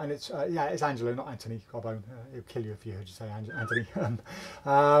 No, and it's yeah, it's Angelo, not Anthony Carbone. He'll kill you if you heard you say Anthony.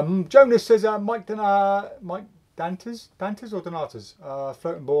 Jonas says Mike Dantes or Donatas.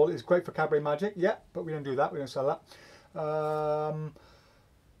 Floating ball is great for cabaret magic. Yeah, but we don't do that. We don't sell that.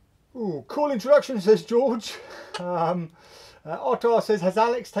 Ooh, cool introduction, says George. Ottar says, has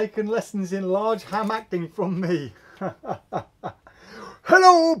Alex taken lessons in large ham acting from me?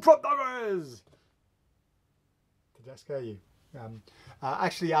 Hello, prop doggers! Did that scare you?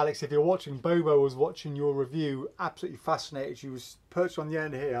 Actually, Alex, if you're watching, Bobo was watching your review, absolutely fascinated. She was perched on the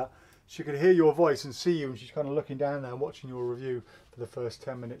end here. She could hear your voice and see you, and she's kind of looking down there and watching your review for the first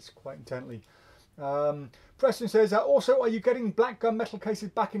 10 minutes quite intently. Preston says, also, are you getting black gunmetal cases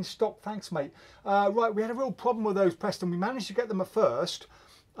back in stock? Thanks, mate. Right, we had a real problem with those, Preston. We managed to get them at first.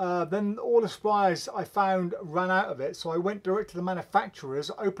 Then all the suppliers I found ran out of it, so I went direct to the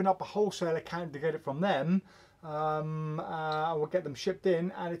manufacturers, opened up a wholesale account to get it from them. I will get them shipped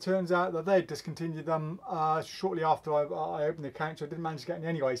in, and it turns out that they discontinued them shortly after I opened the account, so I didn't manage to get any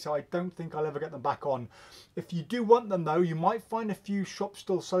anyway, so I don't think I'll ever get them back on. If you do want them though, you might find a few shops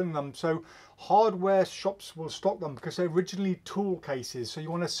still selling them, so hardware shops will stock them because they're originally tool cases. So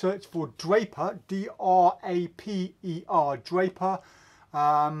you want to search for Draper, D-R-A-P-E-R, Draper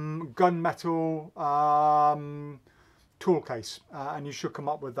gunmetal tool case, and you should come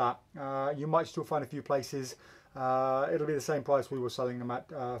up with that. You might still find a few places. It'll be the same price we were selling them at,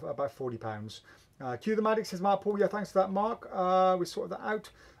 about £40. Cue the Magic says, Mark Paul, yeah, thanks for that, Mark. We sorted that out.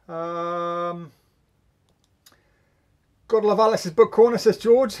 Gotta love Alice's book corner, says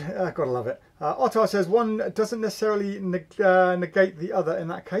George. Gotta love it. Ottar says one doesn't necessarily negate the other in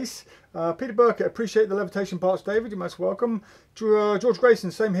that case. Peter Burkett, appreciate the levitation parts, David. You're most welcome. George Grayson,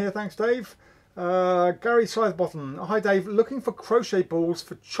 same here. Thanks, Dave. Gary Scythebottom, hi, Dave. Looking for crochet balls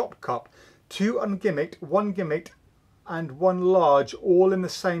for chop cup. 2 ungimmicked, 1 gimmicked, and 1 large, all in the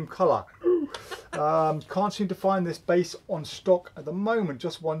same colour. Can't seem to find this base on stock at the moment.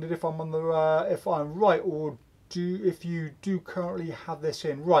 Just wondered if I'm on the if I'm right, or if you do currently have this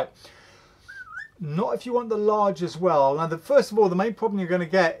in. Right. Not if you want the large as well. Now, first of all, the main problem you're going to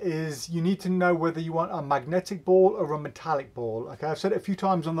get is you need to know whether you want a magnetic ball or a metallic ball. Okay, I've said it a few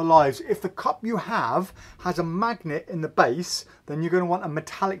times on the lives. If the cup you have has a magnet in the base, then you're going to want a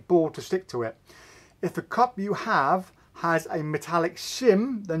metallic ball to stick to it. If the cup you have has a metallic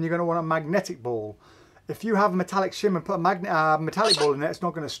shim, then you're going to want a magnetic ball. If you have a metallic shim and put a metallic ball in it, it's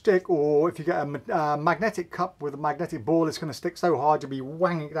not going to stick. Or if you get a magnetic cup with a magnetic ball, it's going to stick so hard you'll be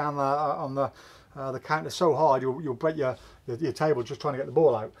wanging down on the counter so hard you'll break your table just trying to get the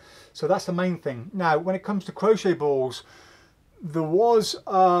ball out. So that's the main thing. Now, when it comes to crochet balls, there was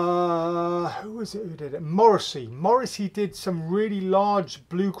who was it who did it? Morrissey. Morrissey did some really large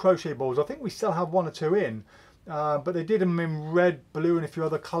blue crochet balls. I think we still have 1 or 2 in. But they did them in red, blue and a few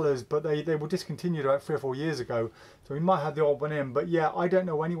other colours, but they were discontinued about 3 or 4 years ago, so we might have the old one in. But yeah, I don't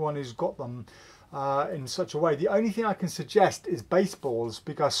know anyone who's got them in such a way. The only thing I can suggest is baseballs,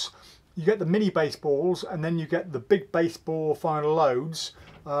 because you get the mini baseballs and then you get the big baseball final loads.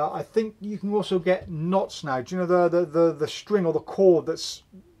 I think you can also get knots now. Do you know the string or the cord that's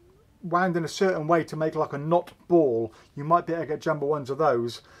wound in a certain way to make like a knot ball, you might be able to get jumbo ones of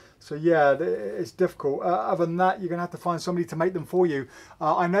those. So yeah, it's difficult. Other than that, you're going to have to find somebody to make them for you.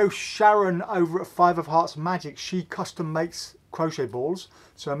 I know Sharon over at Five of Hearts Magic, she custom makes crochet balls.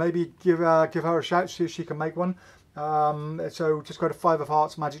 So maybe give her a shout, see if she can make one. So just go to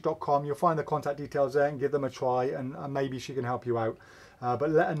fiveofheartsmagic.com. You'll find the contact details there and give them a try, and maybe she can help you out.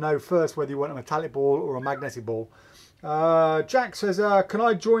 But let her know first whether you want a metallic ball or a magnetic ball. Jack says, can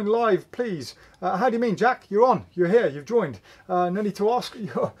I join live, please? How do you mean, Jack? You're on. You're here. You've joined. No need to ask.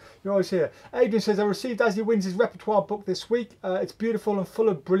 You're always here. Adrian says, I received As He Wins his repertoire book this week. It's beautiful and full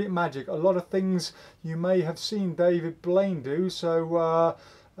of brilliant magic. A lot of things you may have seen David Blaine do. So,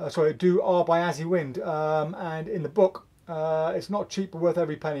 sorry, are by As He Wins. And in the book, it's not cheap but worth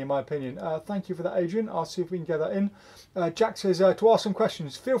every penny in my opinion. Thank you for that, Adrian. I'll see if we can get that in. Jack says to ask some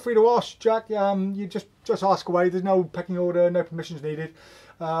questions. Feel free to ask, Jack. You just ask away. There's no pecking order, no permissions needed.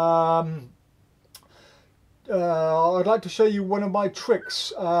 I'd like to show you one of my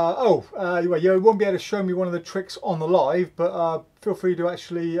tricks. Anyway, you won't be able to show me one of the tricks on the live, but feel free to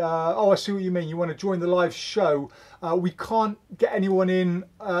actually, I see what you mean. You want to join the live show. We can't get anyone in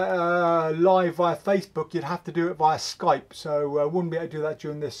live via Facebook. You'd have to do it via Skype. So wouldn't be able to do that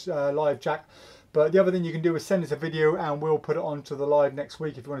during this live, Jack. But the other thing you can do is send us a video and we'll put it onto the live next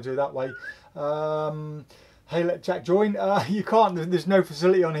week if you want to do it that way. Hey, let Jack join. You can't. There's no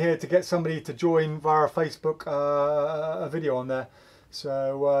facility on here to get somebody to join via Facebook a video on there.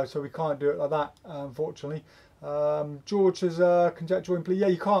 So we can't do it like that, unfortunately. George says, can Jack join, please? Yeah,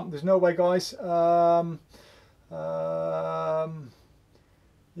 you can't. There's no way, guys.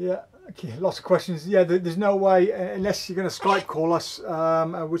 Yeah, okay, lots of questions. Yeah, there's no way unless you're going to Skype call us,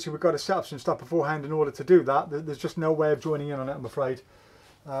 which we've got to set up some stuff beforehand in order to do that. There's just no way of joining in on it, I'm afraid.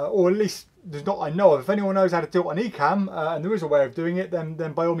 Or at least there's not, I know of. If anyone knows how to do it on Ecamm and there is a way of doing it, then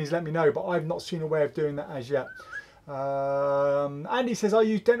by all means let me know. But I've not seen a way of doing that as yet. Andy says, I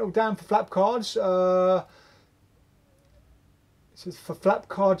use Dental Dan for flap cards. It says for flap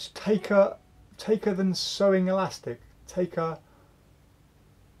cards, taker than sewing elastic.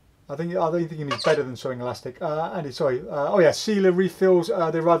 I don't think it means better than sewing elastic. Andy, sorry. Oh yeah, sealer refills.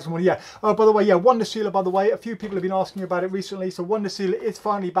 They arrived this morning. Yeah. Oh, by the way, yeah, Wonder Sealer. By the way, a few people have been asking about it recently. So Wonder Sealer is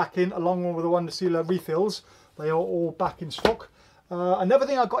finally back in, along with the Wonder Sealer refills. They are all back in stock. Another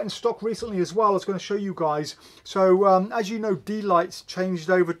thing I got in stock recently as well, I was going to show you guys. So as you know, D-Lights changed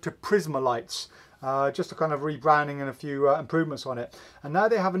over to Prisma lights. Just a kind of rebranding and a few improvements on it. And now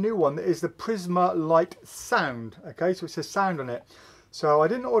they have a new one that is the Prisma Light Sound. Okay, so it says sound on it. So I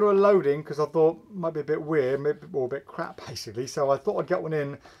didn't order a loading because I thought it might be a bit weird, or a bit crap basically. So I thought I'd get one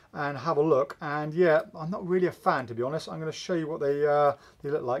in and have a look. And yeah, I'm not really a fan, to be honest. I'm going to show you what they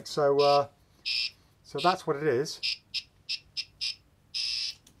look like. So so that's what it is.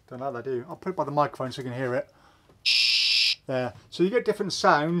 Don't like that, do you? I'll put it by the microphone so you can hear it. There. So you get different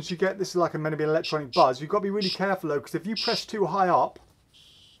sounds. You get, this is like meant to be an electronic buzz. You've got to be really careful though, because if you press too high up,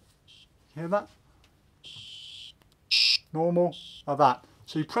 hear that? Normal, like that.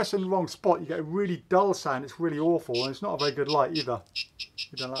 So you press in the wrong spot, you get a really dull sound. It's really awful, and it's not a very good light either.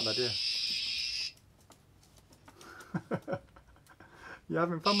 You don't like that, do you? You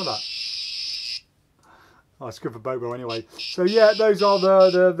having fun with that? Oh, it's good for Bobo anyway. So yeah, those are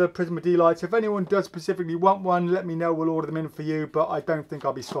the Prisma D lights. If anyone does specifically want one, let me know. We'll order them in for you, but I don't think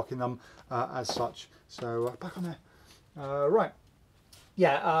I'll be stocking them as such. So back on there. Right.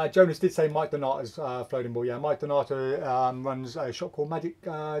 Yeah, Jonas did say Mike Donato's floating ball. Yeah, Mike Donato runs a shop called Magic.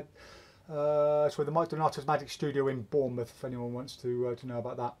 Sorry, the Mike Donato's Magic Studio in Bournemouth. If anyone wants to know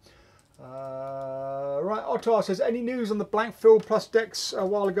about that. Right, Ottar says, any news on the blank fill plus decks? A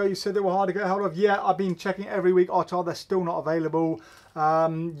while ago you said they were hard to get hold of. Yeah, I've been checking every week, Ottar. They're still not available.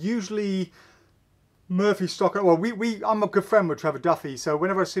 Usually Murphy stock. Well, I'm a good friend with Trevor Duffy, so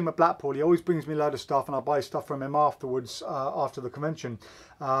whenever I see him at Blackpool, he always brings me a load of stuff, and I buy stuff from him afterwards, after the convention,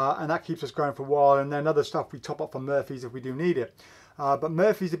 and that keeps us going for a while. And then other stuff we top up from Murphy's if we do need it. But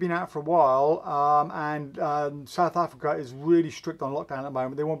Murphy's have been out for a while, and South Africa is really strict on lockdown at the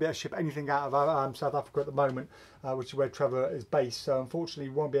moment. They won't be able to ship anything out of South Africa at the moment, which is where Trevor is based. So unfortunately,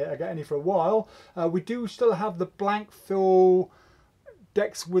 we won't be able to get any for a while. We do still have the blank fill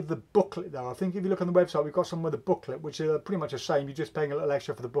decks with the booklet though. I think if you look on the website, we've got some with a booklet, which are pretty much the same. You're just paying a little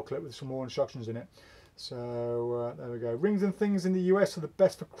extra for the booklet with some more instructions in it. So there we go. Rings and Things in the US are the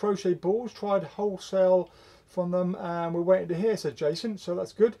best for crochet balls. Tried wholesale from them, and we're waiting to hear, said Jason, so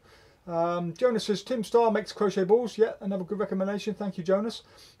that's good. Jonas says Tim Starr makes crochet balls. Yeah, another good recommendation. Thank you, Jonas.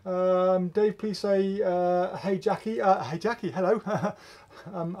 Dave, please say hey Jackie. Hey Jackie, hello.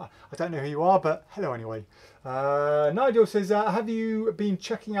 I don't know who you are, but hello anyway. Nigel says, have you been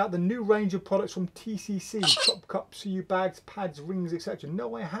checking out the new range of products from TCC? Chop cups, CU bags, pads, rings, etc.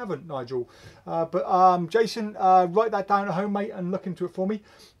 No, I haven't, Nigel. But Jason, write that down at home, mate, and look into it for me.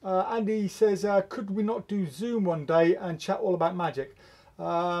 Andy says, could we not do Zoom one day and chat all about magic?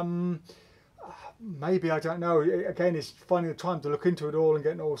 Maybe, I don't know. Again, it's finding the time to look into it all and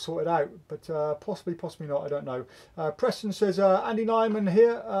getting it all sorted out. But possibly not. I don't know. Preston says, Andy Nyman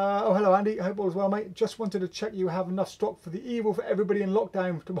here. Oh, hello, Andy. Hope all is well, mate. Just wanted to check you have enough stock for the evil for everybody in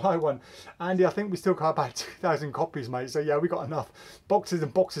lockdown to buy one. Andy, I think we still got about 2,000 copies, mate. So, yeah, we got enough. Boxes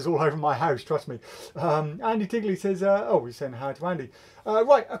and boxes all over my house, trust me. Andy Tigley says, oh, he's saying hi to Andy.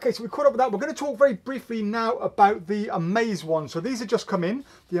 Right, okay, so we caught up with that. We're going to talk very briefly now about the Amaze Wand. So these have just come in,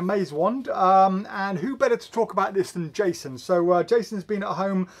 the Amaze Wand, and who better to talk about this than Jason? So Jason's been at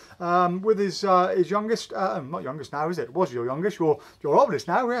home with his youngest, not youngest now, is it? It was your youngest, your oldest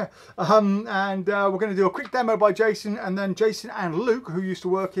now, yeah. And we're going to do a quick demo by Jason, and then Jason and Luke, who used to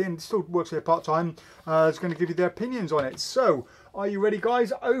work in, still works here part-time, is going to give you their opinions on it. So, are you ready,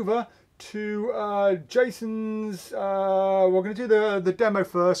 guys? Over to Jason's, we're going to do the demo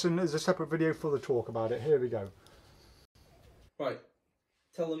first, and there's a separate video for the talk about it. Here we go. Right,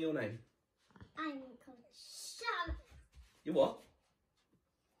 tell them your name. I'm called Charlie. You what?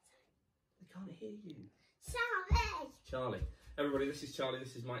 I can't hear you. Charlie. Charlie. Everybody, this is Charlie.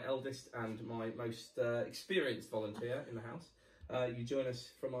 This is my eldest and my most experienced volunteer in the house. You join us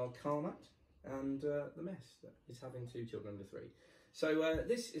from our car mat and the mess that is having 2 children under 3. So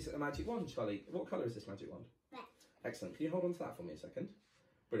this is a magic wand, Charlie. What colour is this magic wand? Red. Excellent. Can you hold on to that for me a second?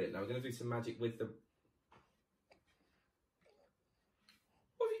 Brilliant. Now we're going to do some magic with the...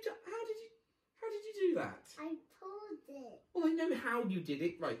 What have you done? How did you do that? I pulled it. Well, I know how you did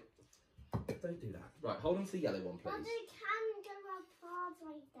it. Right. Don't do that. Right, hold on to the yellow one, But please. it can go apart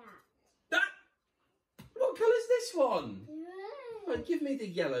like that. That... What colour's this one? Red. Right, give me the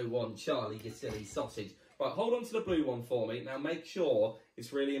yellow one, Charlie, you silly sausage. Right, hold on to the blue one for me. Now make sure,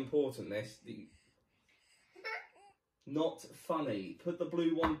 it's really important this, not funny. Put the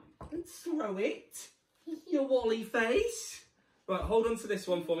blue one and throw it. Your wally face. Right, hold on to this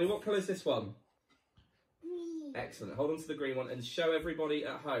one for me. What colour is this one? Green. Excellent. Hold on to the green one and show everybody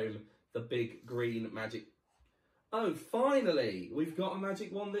at home the big green magic. Oh, finally, we've got a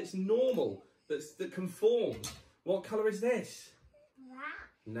magic wand that's normal, that conforms. What colour is this? Black.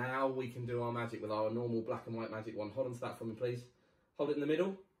 Now we can do our magic with our normal black and white magic wand. Hold on to that for me, please. Hold it in the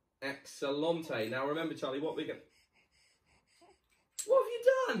middle. Excellente. Now remember, Charlie, what have you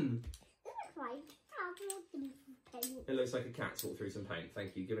done? It looks like paint. It looks like a cat walked through some paint.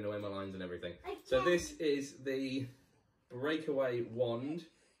 Thank you, giving away my lines and everything. Okay. So this is the breakaway wand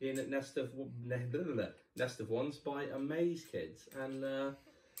in Nest of Wands by Amaze Kids. And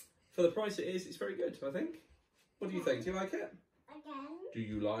for the price it is, it's very good, I think. What do you think? Do you like it? Again. Do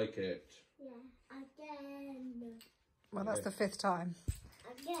you like it? Yeah. Again. Well, that's the 5th time.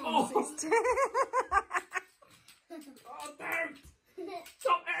 Again. Oh, oh don't!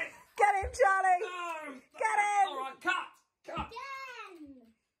 Stop it! Get him, Charlie! No! Get him! All right, cut! Cut! Again.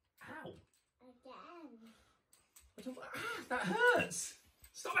 Ow! Again. I don't, that hurts!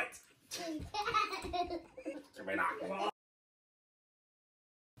 Stop it! Again. Give me that.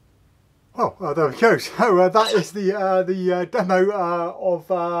 Oh, there we go. So that is the demo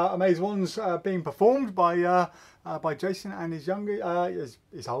of Amaze Wands being performed by Jason and his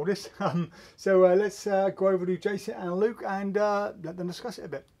his oldest. So let's go over to Jason and Luke and let them discuss it a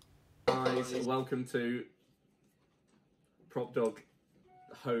bit. Guys, welcome to PropDog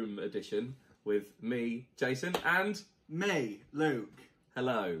Home Edition with me, Jason, and me, Luke.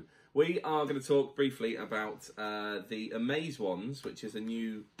 hello. We are going to talk briefly about the Amaze Wands, which is a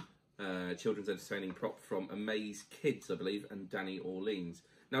new children's entertaining prop from Amaze Kids, I believe, and Danny Orleans.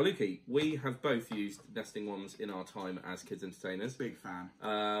 Now, Lukey, we have both used nesting wands in our time as kids entertainers. Big fan.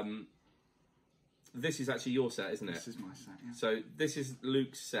 This is actually your set, isn't it? This is my set, yeah. So this is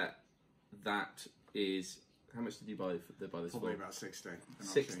Luke's set. That is, how much did you buy this Probably for? about 60.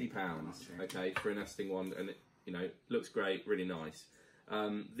 £60, okay, for a nesting wand, and it, looks great, really nice.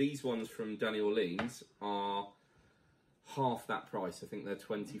 These ones from Danny Orleans are half that price. I think they're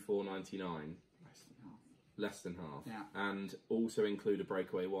 £24.99. Less than half. Yeah. And also include a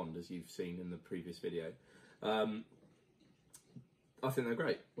breakaway wand, as you've seen in the previous video. I think they're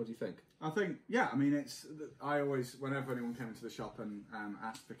great. What do you think? I think, yeah, I mean, I always, whenever anyone came into the shop and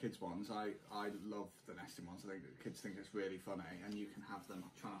asked for kids' ones, I love the nesting ones. I think the kids think it's really funny, and you can have them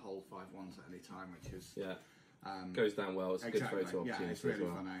trying to hold 5 wands at any time, which is... Yeah. Goes down well. It's a exactly, good photo opportunity yeah, it's really as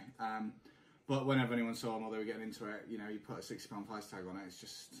well. funny. But whenever anyone saw them or they were getting into it, you know, you put a £60 price tag on it, it's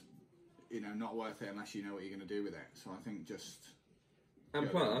just, you know, not worth it unless you know what you're going to do with it. So I think just... And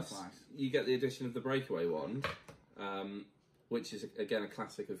plus, you get the addition of the breakaway wand, which is, again, a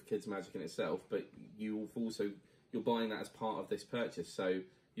classic of Kids Magic in itself, but you're buying that as part of this purchase, so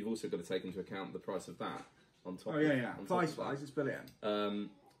you've also got to take into account the price of that on top. Oh, yeah. Price-wise, it's brilliant.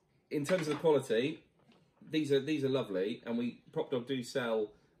 In terms of the quality, these are lovely, and PropDog do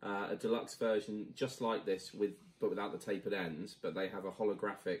sell a deluxe version just like this, but without the tapered ends, but they have a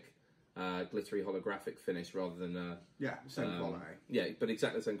holographic, glittery holographic finish rather than same quality. Yeah, but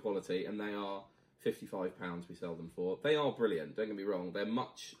exactly the same quality, and they are £55 we sell them for. They are brilliant, don't get me wrong. They're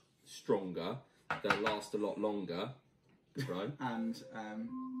much stronger. They'll last a lot longer. Right. and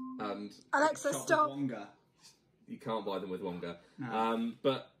Alexa, stop. Longer. You can't buy them with longer. No.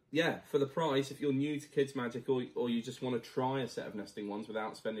 But yeah, for the price, if you're new to Kids Magic or you just want to try a set of nesting ones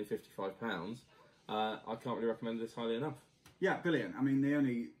without spending £55, I can't really recommend this highly enough. Yeah, brilliant. I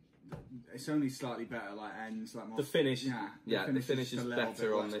mean, it's only slightly better, like ends, like more. The finish, the finish just is a little better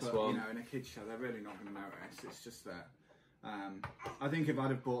bit on less, this but, one. You know, in a kids show, they're really not going to notice. It's just that. I think if I'd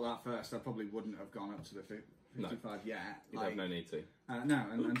have bought that first, I probably wouldn't have gone up to the 55 yet. You'd have no need to. No,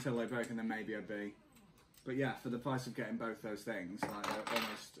 until they break, and then maybe I'd be. But yeah, for the price of getting both those things, like they're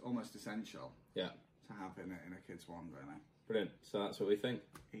almost essential. Yeah. To have in a kid's one, really. Brilliant. So that's what we think.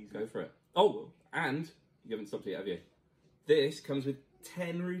 Easy. Go for it. Oh, and you haven't stopped yet, have you? This comes with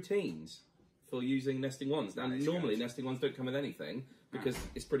 10 routines for using nesting wands. Now, normally nesting wands don't come with anything because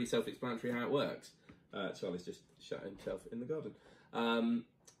it's pretty self-explanatory how it works. Charlie's just shut himself in the garden.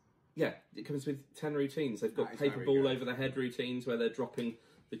 Yeah, it comes with 10 routines. They've got paper ball over the head routines where they're dropping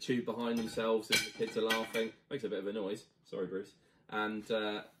the tube behind themselves and the kids are laughing. Makes a bit of a noise. Sorry, Bruce. And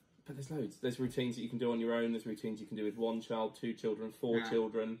but there's loads. There's routines that you can do on your own. There's routines you can do with 1 child, 2 children, 4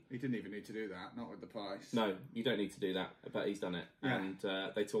 children. He didn't even need to do that, not with the price. No, you don't need to do that, but he's done it. Yeah. And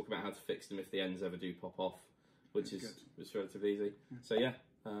they talk about how to fix them if the ends ever do pop off, which is relatively easy. Yeah. So yeah,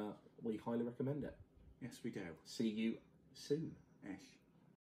 we highly recommend it. Yes, we do. See you soon-ish.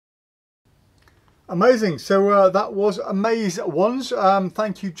 Amazing. So that was Amaze Ones.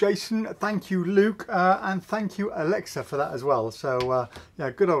 Thank you, Jason. Thank you, Luke. And thank you, Alexa, for that as well. So yeah,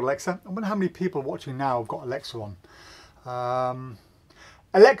 good old Alexa. I wonder how many people watching now have got Alexa on.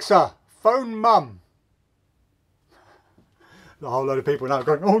 Alexa, phone mum. A whole load of people now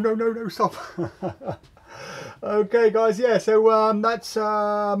going, oh, no, stop. Okay, guys, yeah, so that's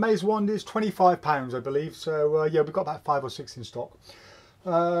Amaze Wand is £25, I believe. So yeah, we've got about 5 or 6 in stock.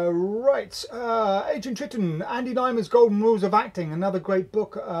 Right, Agent Triton, Andy Nyman's Golden Rules of Acting, another great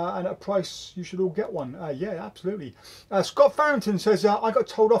book, and at a price you should all get one. Yeah, absolutely. Scott Farrington says, I got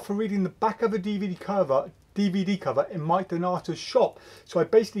told off for reading the back of a DVD cover in Mike Donato's shop, so I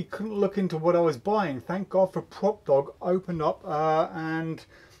basically couldn't look into what I was buying. Thank God for PropDog opened up, and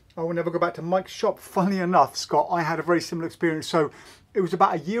I will never go back to Mike's shop. Funny enough, Scott, I had a very similar experience. So it was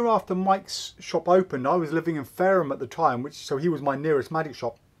about a year after Mike's shop opened. I was living in Fareham at the time, so he was my nearest magic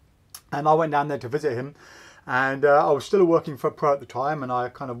shop. And I went down there to visit him. And I was still working for a pro at the time. And I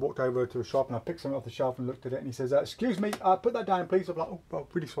kind of walked over to the shop and I picked something off the shelf and looked at it. And he says, excuse me, put that down, please. I'm like, oh,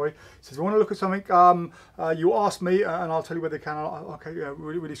 really sorry. He says, I want to look at something. You asked me and I'll tell you whether they can. Okay, yeah,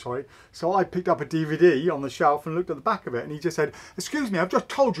 really sorry. So I picked up a DVD on the shelf and looked at the back of it. And he just said, excuse me, I've just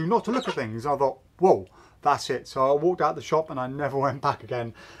told you not to look at things. And I thought, whoa. That's it. So I walked out the shop and I never went back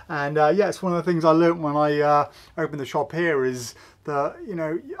again. And yeah, it's one of the things I learned when I opened the shop here is that, you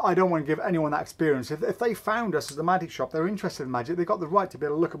know, I don't want to give anyone that experience. If they found us as a magic shop, they're interested in magic, they've got the right to be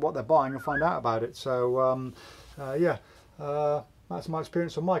able to look at what they're buying and find out about it. So yeah, that's my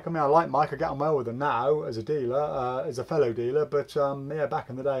experience with Mike. I mean, I like Mike. I get on well with him now as a dealer, as a fellow dealer. But yeah,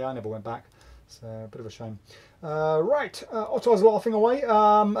 back in the day, I never went back. It's a bit of a shame. Right, Otto's laughing away.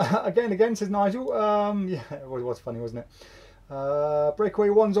 Again, says Nigel. Yeah, it was funny, wasn't it? Breakaway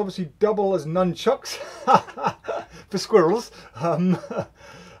ones obviously double as nunchucks for squirrels.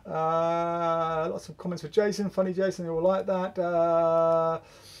 Lots of comments for Jason. Funny Jason, you all like that.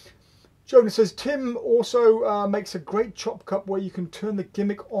 Jonas says, Tim also makes a great chop cup where you can turn the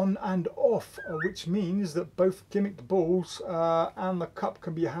gimmick on and off, which means that both gimmicked balls and the cup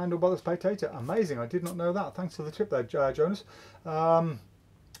can be handled by the spectator. Amazing, I did not know that. Thanks for the tip there, Jonas.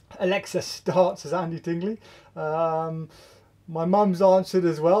 Alexa starts as Andy Tingley. My mum's answered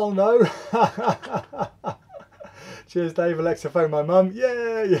as well, no. Cheers, Dave. Alexa, phone my mum.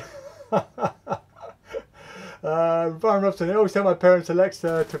 Yeah. Brian Robson, I always tell my parents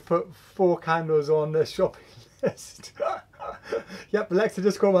Alexa to put 4 candles on their shopping list. Yep, Alexa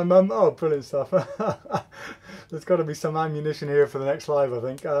just called my mum. Oh, brilliant stuff. There's got to be some ammunition here for the next live, I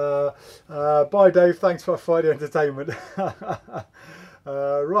think. Bye, Dave. Thanks for Friday entertainment.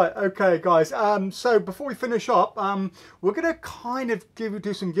 Right, okay, guys. So before we finish up, we're going to kind of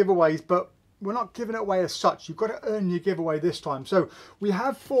do some giveaways, but we're not giving it away as such. You've got to earn your giveaway this time. So we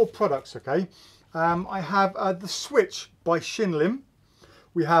have 4 products, okay? I have the Switch by Shinlim.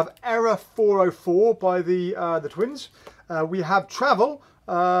 We have Error 404 by the twins. We have Travel,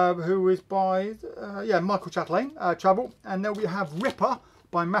 who is by Michael Chatelaine, Travel, and then we have Ripper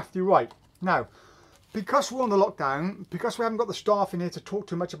by Matthew Wright. Now, because we're on the lockdown, because we haven't got the staff in here to talk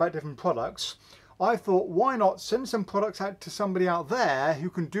too much about different products, I thought, why not send some products out to somebody out there who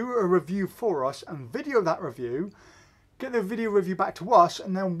can do a review for us and video that review, get the video review back to us,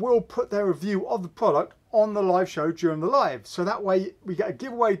 and then we'll put their review of the product on the live show during the live. So that way we get a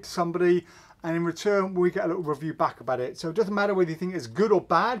giveaway to somebody, and in return we get a little review back about it. So it doesn't matter whether you think it's good or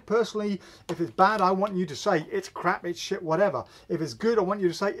bad. Personally, if it's bad, I want you to say it's crap, it's shit, whatever. If it's good, I want you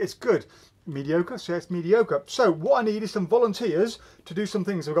to say it's good. Mediocre, so it's mediocre. So what I need is some volunteers to do some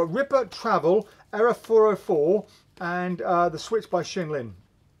things. We've got Ripper, Travel, Error 404, and the Switch by Shinlim.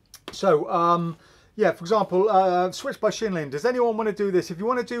 So yeah, for example, Switch by Shinlim. Does anyone want to do this? If you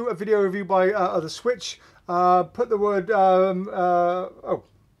want to do a video review by the Switch, put the word, oh,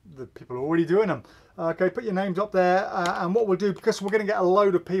 the people are already doing them. Okay, put your names up there, and what we'll do, because we're going to get a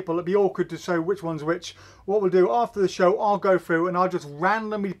load of people, it'd be awkward to say which one's which. What we'll do after the show, I'll go through and I'll just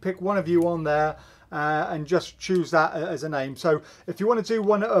randomly pick one of you on there and just choose that as a name. So if you want to do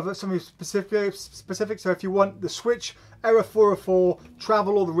one of something specific, so if you want the Switch, Error 404,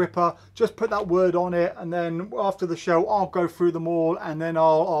 Travel, or the Ripper, just put that word on it, and then after the show I'll go through them all, and then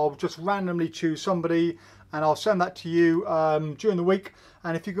I'll just randomly choose somebody and I'll send that to you during the week.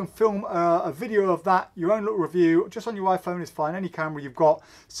 And if you can film a video of that, your own little review, just on your iPhone is fine, any camera you've got,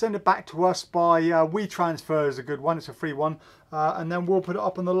 send it back to us by WeTransfer is a good one, it's a free one. And then we'll put it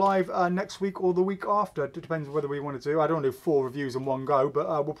up on the live next week or the week after. It depends whether we want to do. I don't want to do 4 reviews in one go, but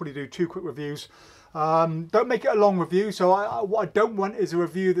we'll probably do 2 quick reviews. Don't make it a long review. So what I don't want is a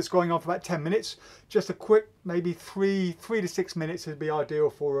review that's going on for about 10 minutes. Just a quick, maybe 3 to 6 minutes would be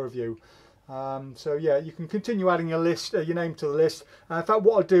ideal for a review. So yeah, you can continue adding your list, your name to the list. In fact,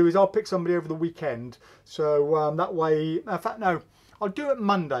 what I'll do is I'll pick somebody over the weekend. So that way, in fact, no, I'll do it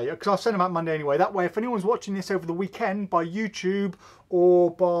Monday, because I'll send them out Monday anyway. That way, if anyone's watching this over the weekend by YouTube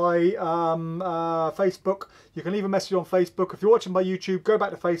or by Facebook, you can leave a message on Facebook. If you're watching by YouTube, go back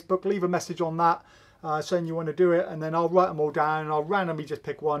to Facebook, leave a message on that saying you want to do it, and then I'll write them all down and I'll randomly just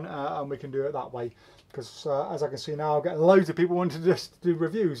pick one and we can do it that way. Because as I can see now, I'm getting loads of people wanting to just do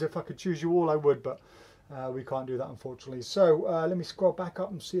reviews. If I could choose you all, I would, but we can't do that, unfortunately. So let me scroll back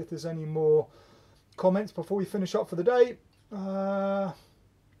up and see if there's any more comments before we finish up for the day. I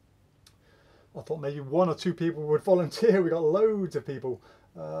thought maybe 1 or 2 people would volunteer. We got loads of people.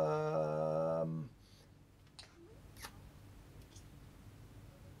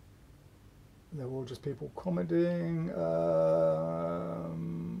 They're all just people commenting.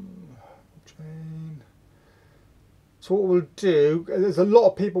 Jane. So what we'll do, there's a lot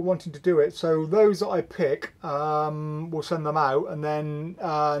of people wanting to do it, so those that I pick, we'll send them out, and then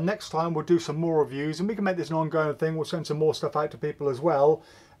next time we'll do some more reviews, and we can make this an ongoing thing. We'll send some more stuff out to people as well,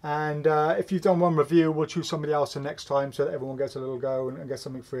 and if you've done one review, we'll choose somebody else the next time, so that everyone gets a little go and gets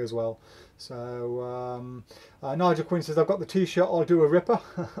something free as well. So Nigel Quinn says, I've got the t-shirt, I'll do a Ripper.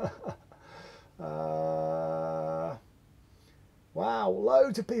 Wow,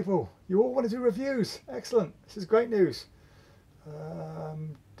 loads of people. You all want to do reviews. Excellent. This is great news.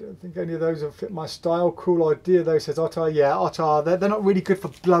 Don't think any of those have fit my style. Cool idea though, says Otter. Yeah, Otter, they're not really good for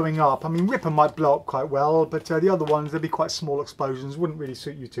blowing up. I mean, Ripper might blow up quite well, but the other ones, they'd be quite small explosions. Wouldn't really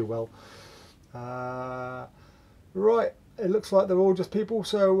suit you too well. Right. It looks like they're all just people,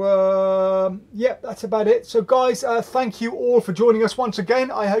 so yeah, that's about it. So guys, thank you all for joining us once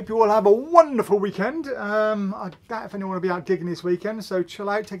again. I hope you all have a wonderful weekend. I doubt if anyone will be out gigging this weekend, so chill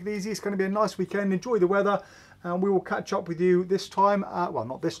out, take it easy. It's going to be a nice weekend, enjoy the weather, and we will catch up with you this time, well,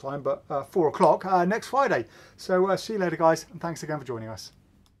 not this time, but 4 o'clock next Friday. So see you later guys, and thanks again for joining us.